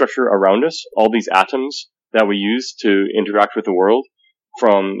infrastructure around us, all these atoms that we use to interact with the world,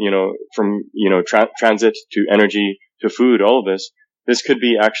 from transit to energy to food, all of this. This could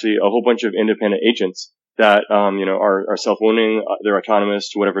be actually a whole bunch of independent agents that, are self-owning, they're autonomous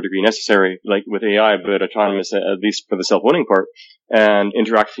to whatever degree necessary, like with AI, but autonomous at least for the self-owning part, and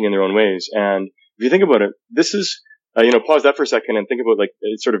interacting in their own ways. And if you think about it, this is, pause that for a second and think about like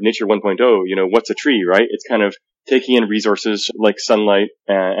sort of nature 1.0, what's a tree, right? It's kind of taking in resources like sunlight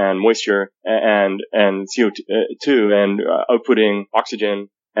and moisture and CO2 and outputting oxygen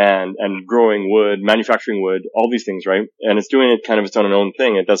and growing wood, manufacturing wood, all these things, right? And it's doing it kind of its own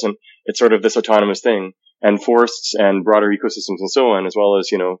thing. It's sort of this autonomous thing, and forests and broader ecosystems and so on, as well as,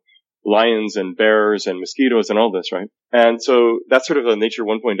 lions and bears and mosquitoes and all this, right? And so that's sort of the nature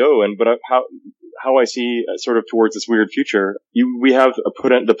 1.0. But how I see sort of towards this weird future, we have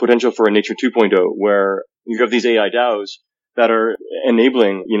the potential for a nature 2.0, where you have these AI DAOs that are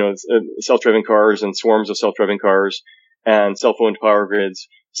enabling, self-driving cars and swarms of self-driving cars and self-owned power grids,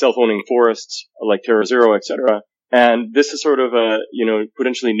 self-owning forests like Terra Zero, etc. And this is sort of a,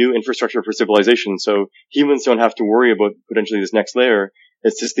 potentially new infrastructure for civilization. So humans don't have to worry about potentially this next layer.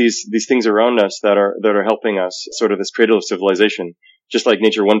 It's just these things around us that are helping us, sort of this cradle of civilization, just like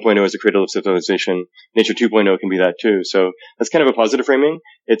Nature 1.0 is the cradle of civilization, Nature 2.0 can be that too. So that's kind of a positive framing.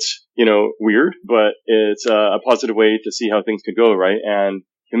 It's, weird, but it's a positive way to see how things could go, right? And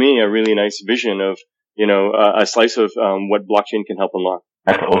to me, a really nice vision of, a slice of what blockchain can help unlock.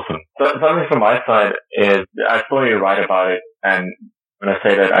 That's awesome. So something from my side is I saw you write about it, and when I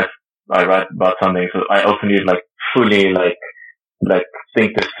say that I write about something, so I also need fully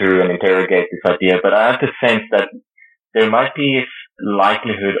think this through and interrogate this idea. But I have the sense that there might be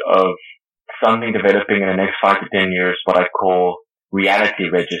likelihood of something developing in the next 5 to 10 years, what I call reality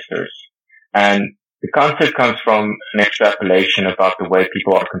registers. And the concept comes from an extrapolation about the way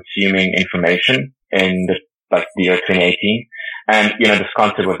people are consuming information in the year 2018. And, this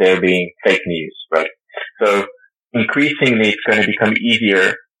concept of there being fake news, right? So increasingly it's going to become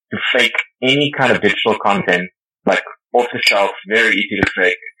easier to fake any kind of digital content, off the shelf, very easy to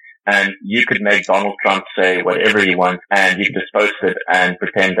fake. And you could make Donald Trump say whatever he wants, and you could just post it and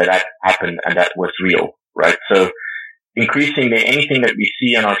pretend that happened and that was real, right? So increasingly anything that we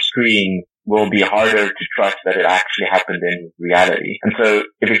see on our screen will be harder to trust that it actually happened in reality. And so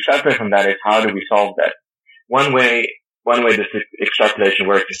if we extrapolate from that is how do we solve that? One way this extrapolation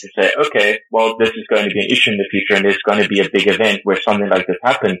works is to say, okay, well, this is going to be an issue in the future and there's going to be a big event where something like this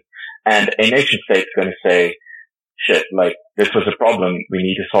happens. And a nation state's going to say, shit, this was a problem. We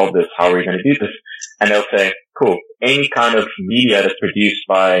need to solve this. How are we going to do this? And they'll say, cool. Any kind of media that's produced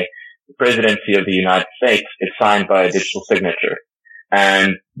by the presidency of the United States is signed by a digital signature.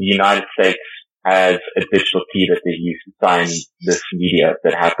 And the United States has a digital key that they use to sign this media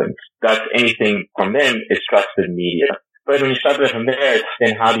that happens. That's anything from them is trusted media. But when you start from there,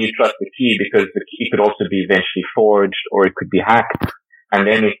 then how do you trust the key? Because the key could also be eventually forged or it could be hacked. And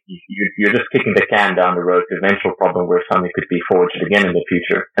then you're just kicking the can down the road to the eventual problem where something could be forged again in the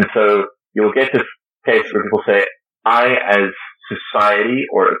future. And so you'll get this case where people say, I as society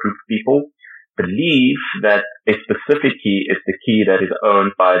or a group of people believe that a specific key is the key that is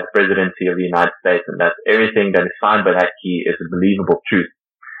owned by the presidency of the United States and that everything that is signed by that key is a believable truth.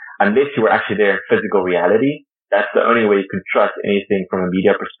 Unless you were actually there in physical reality, that's the only way you can trust anything from a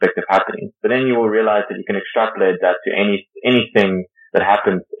media perspective happening. But then you will realize that you can extrapolate that to anything that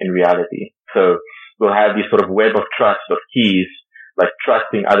happens in reality. So we'll have these sort of web of trust of keys, like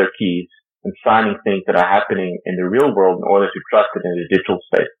trusting other keys and signing things that are happening in the real world in order to trust it in the digital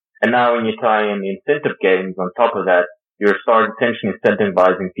space. And now when you tie in the incentive games on top of that, you're intentionally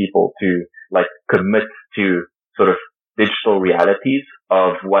incentivizing people to commit to sort of digital realities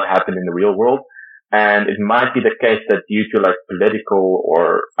of what happened in the real world. And it might be the case that due to political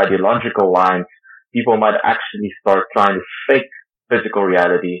or ideological lines, people might actually start trying to fake physical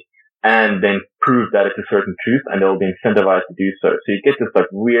reality and then prove that it's a certain truth and they'll be incentivized to do so. So you get this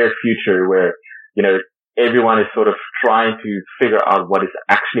weird future where, everyone is sort of trying to figure out what is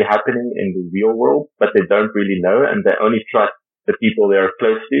actually happening in the real world, but they don't really know and they only trust the people they are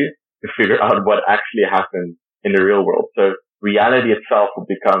close to figure out what actually happened in the real world. So reality itself will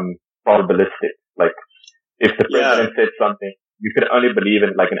become probabilistic. If the president said something, you could only believe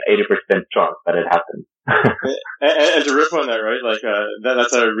in an 80% chance that it happened. and to riff on that, right?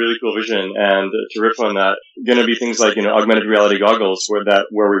 That's a really cool vision. And to riff on that, going to be things like, augmented reality goggles where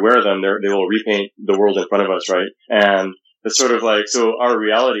we wear them, they will repaint the world in front of us, right? And it's sort of so our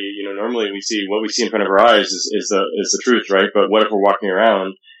reality, normally what we see in front of our eyes is the truth, right? But what if we're walking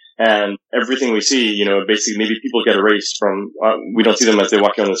around and everything we see, basically maybe people get erased from, we don't see them as they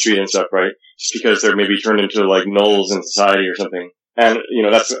walk down the street and stuff, right? Just because they're maybe turned into nulls in society or something. And,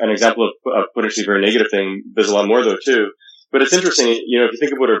 that's an example of potentially a very negative thing. There's a lot more though too. But it's interesting, if you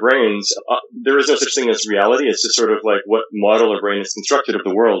think about our brains, there is no such thing as reality. It's just sort of what model our brain is constructed of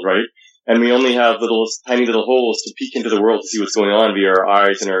the world, right? And we only have tiny little holes to peek into the world to see what's going on via our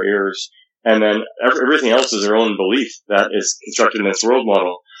eyes and our ears. And then everything else is our own belief that is constructed in this world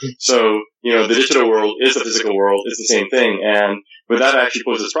model. So, the digital world is the physical world. It's the same thing. But that actually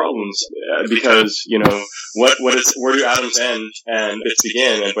poses problems because, where do atoms end and bits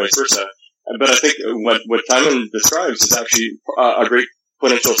begin and vice versa? But I think what Simon describes is actually a great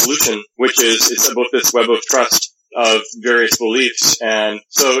potential solution, which is it's about this web of trust of various beliefs. And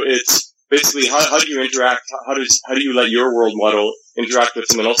so it's basically how do you interact? How do you let your world model interact with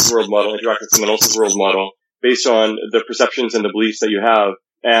someone else's world model, interact with someone else's world model based on the perceptions and the beliefs that you have?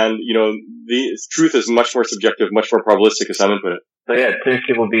 And, the truth is much more subjective, much more probabilistic, as Simon put it. So yeah,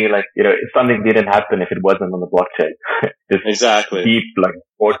 essentially will be if something didn't happen if it wasn't on the blockchain. This exactly. Deep,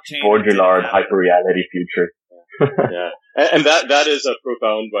 modular, hyper-reality future. Yeah. And that is a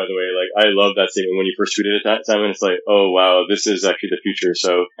profound, by the way. I love that statement when you first tweeted it, Simon. It's oh wow, this is actually the future.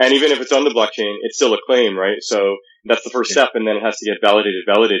 So, and even if it's on the blockchain, it's still a claim, right? So That's the first step, and then it has to get validated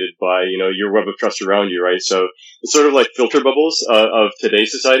by, your web of trust around you, right? So it's sort of like filter bubbles of today's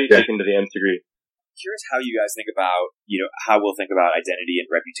society taken to the nth degree. Curious how you guys think about, how we'll think about identity and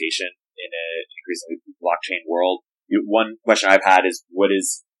reputation in an increasingly blockchain world. One question I've had is what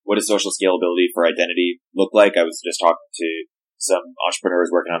does social scalability for identity look like? I was just talking to some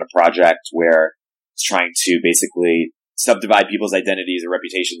entrepreneurs working on a project where it's trying to basically subdivide people's identities or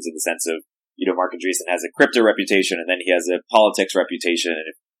reputations in the sense of, Mark Andreessen has a crypto reputation and then he has a politics reputation. And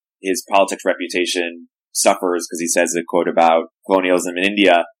if his politics reputation suffers because he says a quote about colonialism in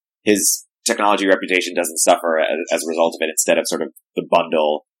India, his technology reputation doesn't suffer as a result of it instead of sort of the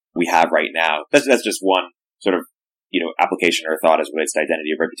bundle we have right now. That's just one sort of, application or thought as it relates to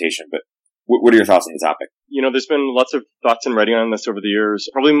identity or reputation. But what are your thoughts on the topic? There's been lots of thoughts and writing on this over the years.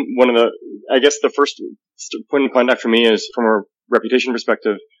 Probably the first point of contact for me is from a reputation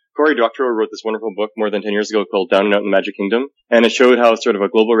perspective. Cory Doctorow wrote this wonderful book more than 10 years ago called Down and Out in the Magic Kingdom. And it showed how sort of a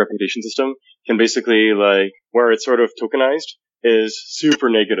global reputation system can basically, where it's sort of tokenized is super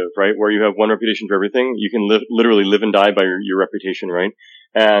negative, right? Where you have one reputation for everything. You can literally live and die by your reputation, right?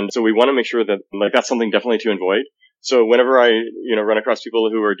 And so we want to make sure that, that's something definitely to avoid. So whenever I, run across people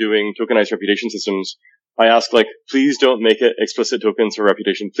who are doing tokenized reputation systems, I ask, please don't make it explicit tokens for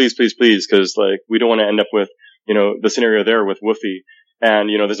reputation. Please, please, please. Cause, we don't want to end up with, the scenario there with Woofy. And,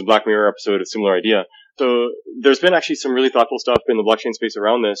 there's a Black Mirror episode, a similar idea. So there's been actually some really thoughtful stuff in the blockchain space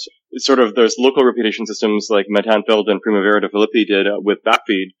around this. It's there's local reputation systems like Metanfeld and Primavera de Filippi did with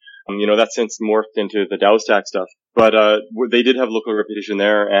Backfeed. That's since morphed into the DAO stack stuff. But, they did have local reputation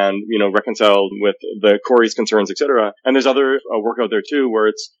there and, reconciled with the Cory's concerns, etc. And there's other work out there too where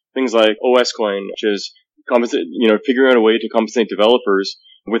it's things like OS Coin, which is figuring out a way to compensate developers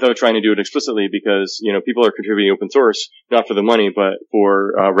without trying to do it explicitly because, people are contributing open source, not for the money, but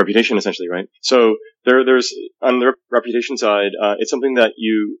for reputation essentially, right? So there's on the reputation side, it's something that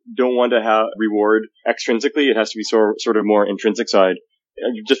you don't want to have reward extrinsically. It has to be sort of more intrinsic side.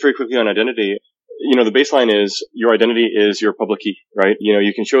 Just very quickly on identity, the baseline is your identity is your public key, right?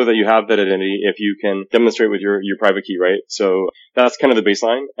 You can show that you have that identity if you can demonstrate with your private key, right? So that's kind of the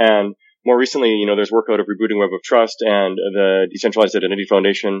baseline. And more recently, there's work out of Rebooting Web of Trust and the Decentralized Identity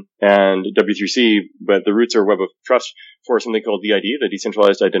Foundation and W3C, but the roots are Web of Trust for something called DID, the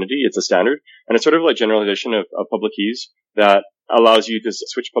Decentralized Identity. It's a standard. And it's sort of like generalization of public keys that allows you to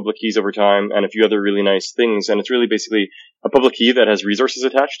switch public keys over time and a few other really nice things. And it's really basically a public key that has resources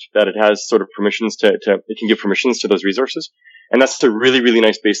attached, that it has sort of permissions it can give permissions to those resources. And that's a really, really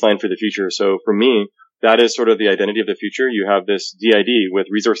nice baseline for the future. So for me, that is sort of the identity of the future. You have this DID with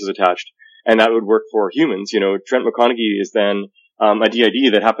resources attached, and that would work for humans. Trent McConaghy is then a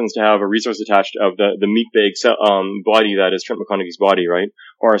DID that happens to have a resource attached of the meat bag body that is Trent McConaghy's body, right?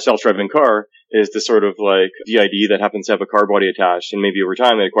 Or a self-driving car is this sort of DID that happens to have a car body attached, and maybe over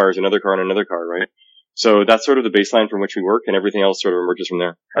time it acquires another car and another car, right? So that's sort of the baseline from which we work, and everything else sort of emerges from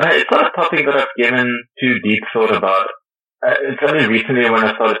there. It's not a topic that I've given too deep thought about. It's only recently when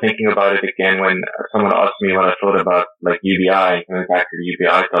I started thinking about it again, when someone asked me what I thought about UBI, going back to the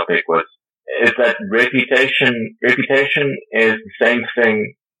UBI topic, is that reputation is the same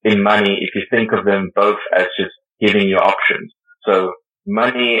thing in money if you think of them both as just giving you options. So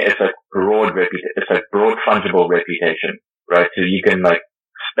money is a broad fungible reputation, right? So you can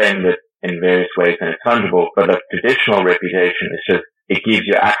spend it in various ways and it's fungible, but a traditional reputation is just, it gives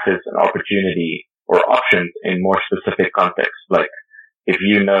you access and opportunity or options in more specific contexts. If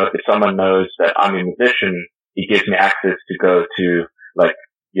someone knows that I'm a musician, it gives me access to go to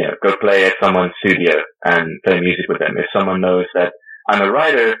go play at someone's studio and play music with them. If someone knows that I'm a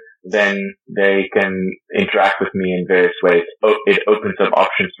writer, then they can interact with me in various ways. It opens up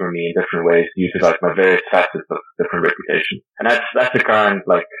options for me in different ways to utilize my various facets of different reputation. And that's the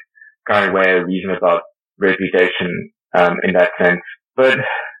current way I reason about reputation, in that sense. But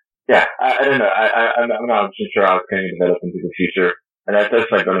yeah, I don't know. I'm not sure how it's going to develop into the future. And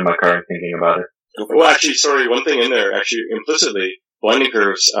that's one of my current thinking about it. Well, actually, sorry, one thing in there, actually, implicitly, blending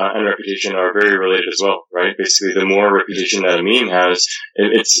curves and reputation are very related as well, right? Basically, the more reputation that a meme has,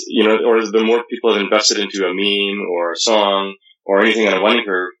 it's, or the more people have invested into a meme or a song or anything on a blending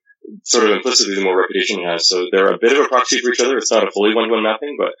curve, sort of implicitly the more reputation it has. So they're a bit of a proxy for each other. It's not a fully one-to-one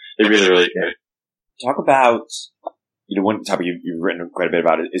mapping, but they really relate. Talk about, one topic you've written quite a bit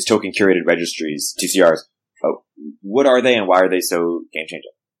about is token curated registries, TCRs. What are they and why are they so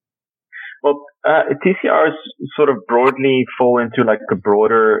game-changing? Well, TCRs sort of broadly fall into a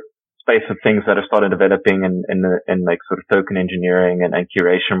broader space of things that are started developing in sort of token engineering and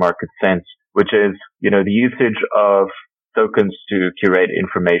curation market sense, which is, the usage of tokens to curate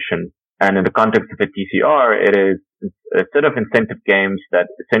information. And in the context of a TCR, it is a set of incentive games that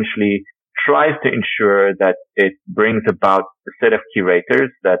essentially tries to ensure that it brings about a set of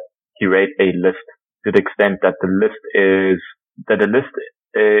curators that curate a list to the extent that the list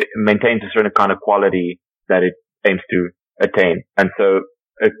maintains a certain kind of quality that it aims to attain. And so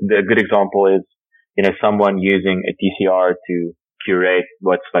a good example is, someone using a TCR to curate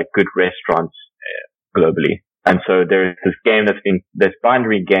what's like good restaurants globally. And so there's this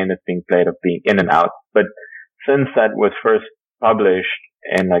binary game that's being played of being in and out. But since that was first published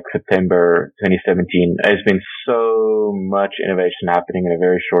in like September 2017, there's been so much innovation happening in a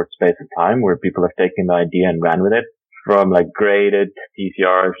very short space of time where people have taken the idea and ran with it, from like graded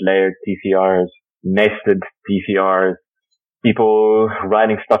TCRs, layered TCRs, nested TCRs, people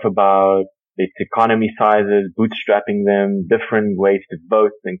writing stuff about its economy sizes, bootstrapping them, different ways to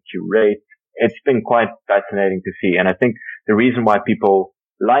vote and curate. It's been quite fascinating to see. And I think the reason why people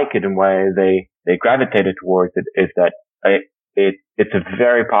like it and why they gravitated towards it is that it's a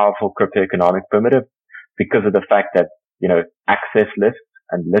very powerful cryptoeconomic primitive because of the fact that, access lists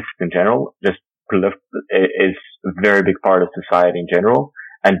and lists in general is a very big part of society in general.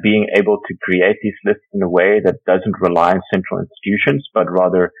 And being able to create these lists in a way that doesn't rely on central institutions, but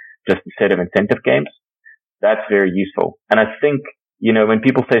rather just a set of incentive games, that's very useful. And I think, when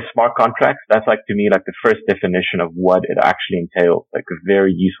people say smart contracts, that's like to me like the first definition of what it actually entails, like a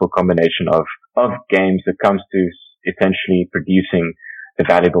very useful combination of games that comes to essentially producing a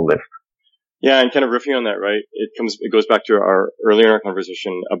valuable list. Yeah, and kind of riffing on that, right? It goes back to our earlier in our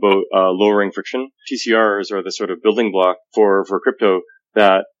conversation about lowering friction. TCRs are the sort of building block for crypto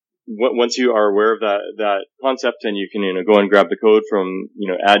that once you are aware of that concept and you can, go and grab the code from,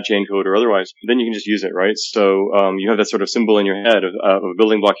 add chain code or otherwise, then you can just use it, right? So, you have that sort of symbol in your head of a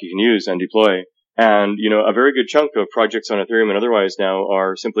building block you can use and deploy. And, a very good chunk of projects on Ethereum and otherwise now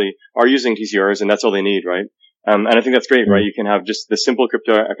are using TCRs, and that's all they need, right? And I think that's great, right? You can have just the simple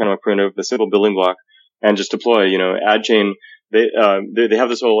cryptoeconomic primitive, the simple building block, and just deploy, add chain. They have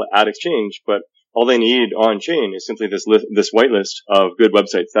this whole ad exchange, but all they need on chain is simply this whitelist of good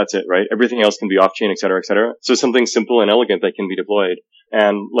websites. That's it, right? Everything else can be off chain, et cetera, et cetera. So something simple and elegant that can be deployed.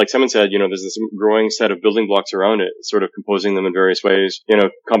 And like Simon said, there's this growing set of building blocks around it, sort of composing them in various ways,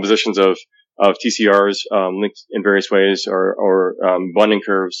 compositions of TCRs, linked in various ways or bonding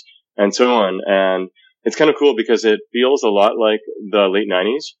curves and so on. And it's kind of cool because it feels a lot like the late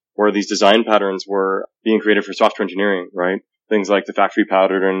 90s where these design patterns were being created for software engineering, right? Things like the factory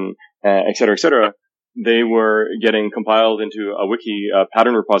pattern, et cetera, et cetera. They were getting compiled into a wiki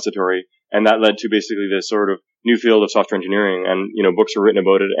pattern repository, and that led to basically this sort of new field of software engineering. And, books were written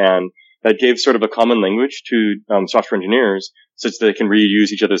about it, and that gave sort of a common language to software engineers such that they can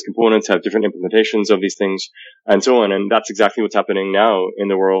reuse each other's components, have different implementations of these things, and so on. And that's exactly what's happening now in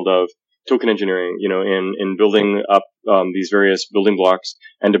the world of token engineering, in building up these various building blocks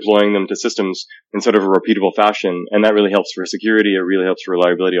and deploying them to systems in sort of a repeatable fashion. And that really helps for security. It really helps for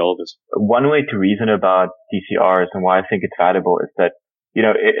reliability, all of this. One way to reason about TCRs and why I think it's valuable is that,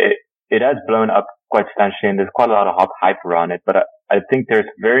 it has blown up quite substantially and there's quite a lot of hype around it. But I think there's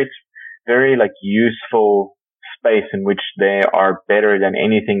very, very useful space in which they are better than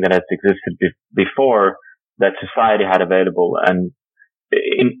anything that has existed before that society had available. And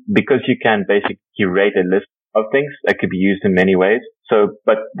because you can basically curate a list of things that could be used in many ways. So,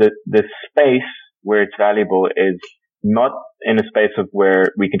 but the space where it's valuable is not in a space of where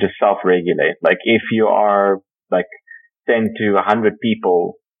we can just self-regulate. Like if you are 10 to 100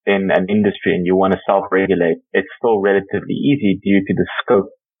 people in an industry and you want to self-regulate, it's still relatively easy due to the scope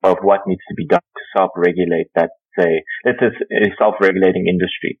of what needs to be done to self-regulate that, say, this is a self-regulating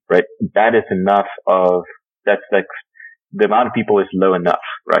industry, right? That is enough the amount of people is low enough,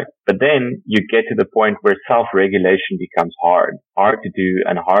 right? But then you get to the point where self-regulation becomes hard to do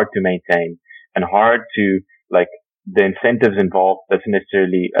and hard to maintain and hard to, the incentives involved doesn't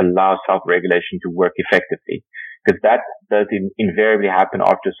necessarily allow self-regulation to work effectively. Because that does invariably happen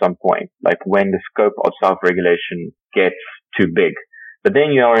after some point, when the scope of self-regulation gets too big. But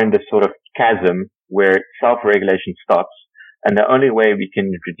then you are in this sort of chasm where self-regulation stops. And the only way we can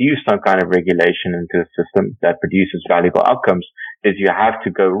introduce some kind of regulation into a system that produces valuable outcomes is you have to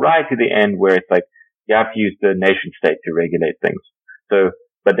go right to the end where it's you have to use the nation state to regulate things. So,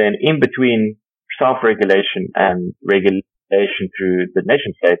 but then in between self-regulation and regulation through the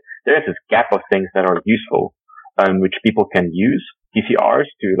nation state, there's this gap of things that are useful, which people can use TCRs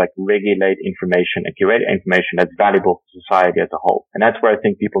to regulate information and curate information that's valuable to society as a whole. And that's where I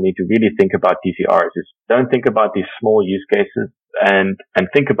think people need to really think about TCRs is don't think about these small use cases and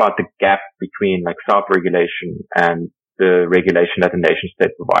think about the gap between self-regulation and the regulation that the nation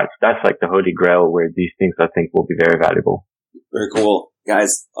state provides. That's like the holy grail where these things I think will be very valuable. Very cool.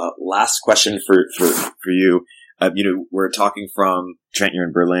 Guys, last question for you. We're talking from Trent, you're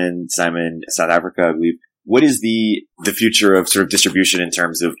in Berlin, Simon, South Africa, I believe. What is the future of sort of distribution in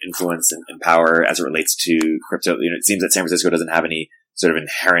terms of influence and power as it relates to crypto? It seems that San Francisco doesn't have any sort of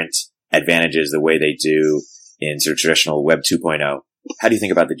inherent advantages the way they do in sort of traditional Web 2.0. How do you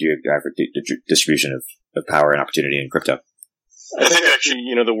think about the geographic distribution of power and opportunity in crypto? I think actually,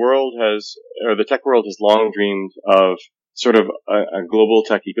 the tech world has long dreamed of sort of a global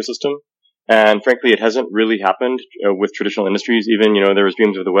tech ecosystem. And frankly, it hasn't really happened with traditional industries. Even, there was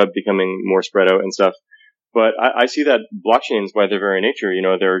dreams of the web becoming more spread out and stuff. But I see that blockchains, by their very nature,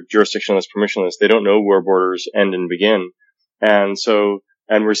 they're jurisdictionless, permissionless. They don't know where borders end and begin. And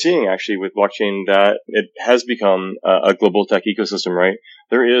we're seeing actually with blockchain that it has become a global tech ecosystem, right?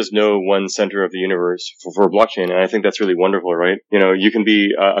 There is no one center of the universe for blockchain. And I think that's really wonderful, right? You can be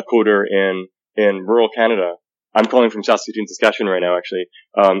a coder in rural Canada. I'm calling from Saskatoon, Saskatchewan right now, actually.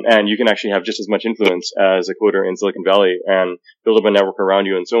 And you can actually have just as much influence as a coder in Silicon Valley and build up a network around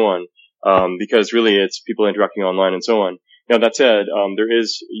you and so on. Because really it's people interacting online and so on. Now, that said, there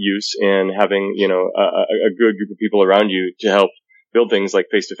is use in having, a good group of people around you to help build things like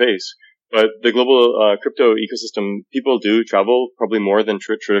face-to-face. But the global crypto ecosystem, people do travel probably more than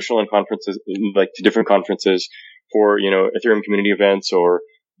traditional in conferences, like to different conferences for, Ethereum community events or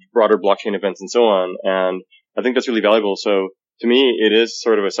broader blockchain events and so on. And I think that's really valuable. So to me, it is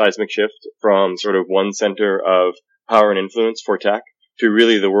sort of a seismic shift from sort of one center of power and influence for tech to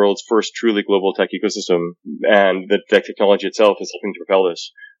really the world's first truly global tech ecosystem. And the technology itself is helping to propel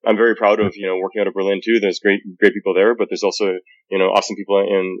this. I'm very proud of, working out of Berlin too. There's great people there, but there's also, awesome people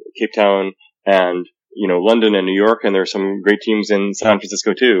in Cape Town and, London and New York. And there's some great teams in San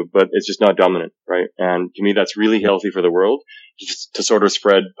Francisco too, but it's just not dominant, right? And to me, that's really healthy for the world to sort of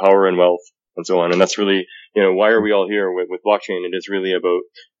spread power and wealth and so on. And that's really, why are we all here with blockchain? It is really about,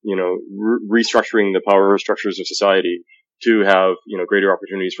 restructuring the power structures of society to have, greater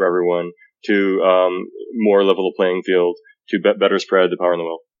opportunities for everyone, to more level playing field, to better spread the power and the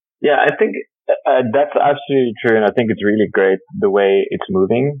wealth. Yeah, I think that's absolutely true, and I think it's really great the way it's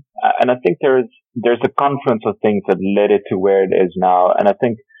moving. And I think there's a confluence of things that led it to where it is now. And I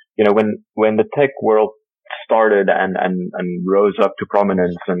think, when the tech world started and rose up to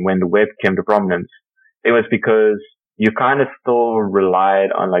prominence, and when the web came to prominence, it was because you kind of still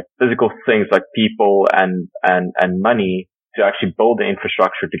relied on like physical things like people and money to actually build the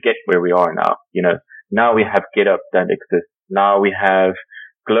infrastructure to get where we are now. Now we have GitHub that exists. Now we have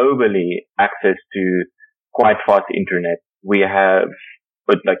globally access to quite fast internet.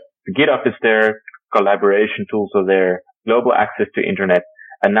 But GitHub is there, collaboration tools are there, global access to internet.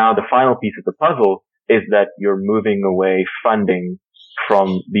 And now the final piece of the puzzle is that you're moving away funding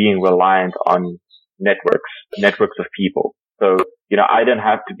from being reliant on networks of people. So, I don't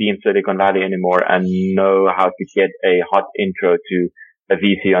have to be in Silicon Valley anymore and know how to get a hot intro to a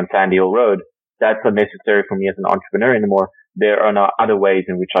VC on Sandy Hill Road. That's not necessary for me as an entrepreneur anymore. There are now other ways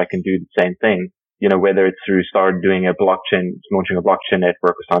in which I can do the same thing, whether it's through launching a blockchain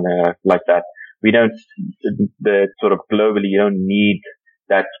network or something like that. Globally, you don't need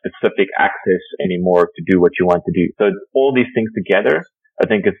that specific access anymore to do what you want to do. So all these things together, I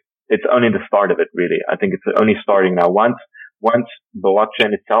think it's only the start of it, really. I think it's only starting now. Once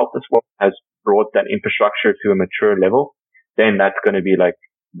blockchain itself as well has brought that infrastructure to a mature level, then that's going to be like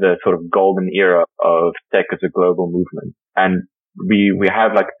the sort of golden era of tech as a global movement. And we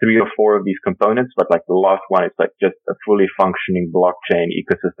have like 3 or 4 of these components, but like the last one is like just a fully functioning blockchain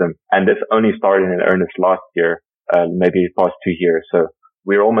ecosystem. And this only started in earnest last year, maybe past 2 years. So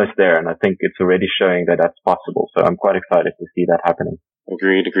we're almost there. And I think it's already showing that that's possible. So I'm quite excited to see that happening.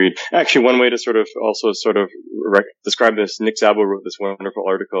 Agreed. Actually, one way to describe this, Nick Szabo wrote this wonderful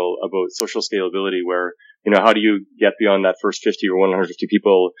article about social scalability where, how do you get beyond that first 50 or 150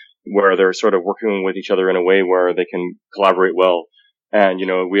 people where they're sort of working with each other in a way where they can collaborate well. And,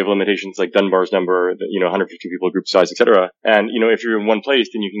 we have limitations like Dunbar's number, 150 people, group size, etc. And, if you're in one place,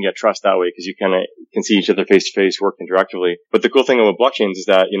 then you can get trust that way because you kind of can see each other face to face, work interactively. But the cool thing about blockchains is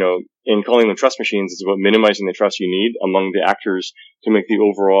that, in calling them trust machines, it's about minimizing the trust you need among the actors to make the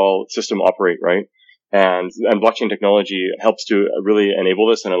overall system operate, right? And blockchain technology helps to really enable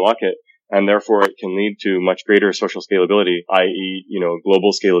this and unlock it. And therefore it can lead to much greater social scalability, i.e.,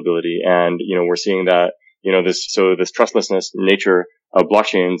 global scalability. And, we're seeing that, this trustlessness nature of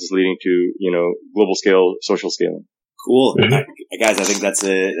blockchains is leading to, global scale social scaling. Cool. Guys, I think that's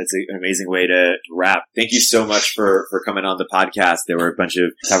an amazing way to wrap. Thank you so much for coming on the podcast. There were a bunch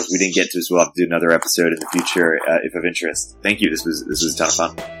of topics we didn't get to, so we'll have to do another episode in the future, if of interest. Thank you. This was a ton of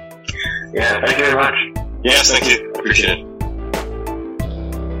fun. Yeah, thank you very much. Yes, thank you. Appreciate it.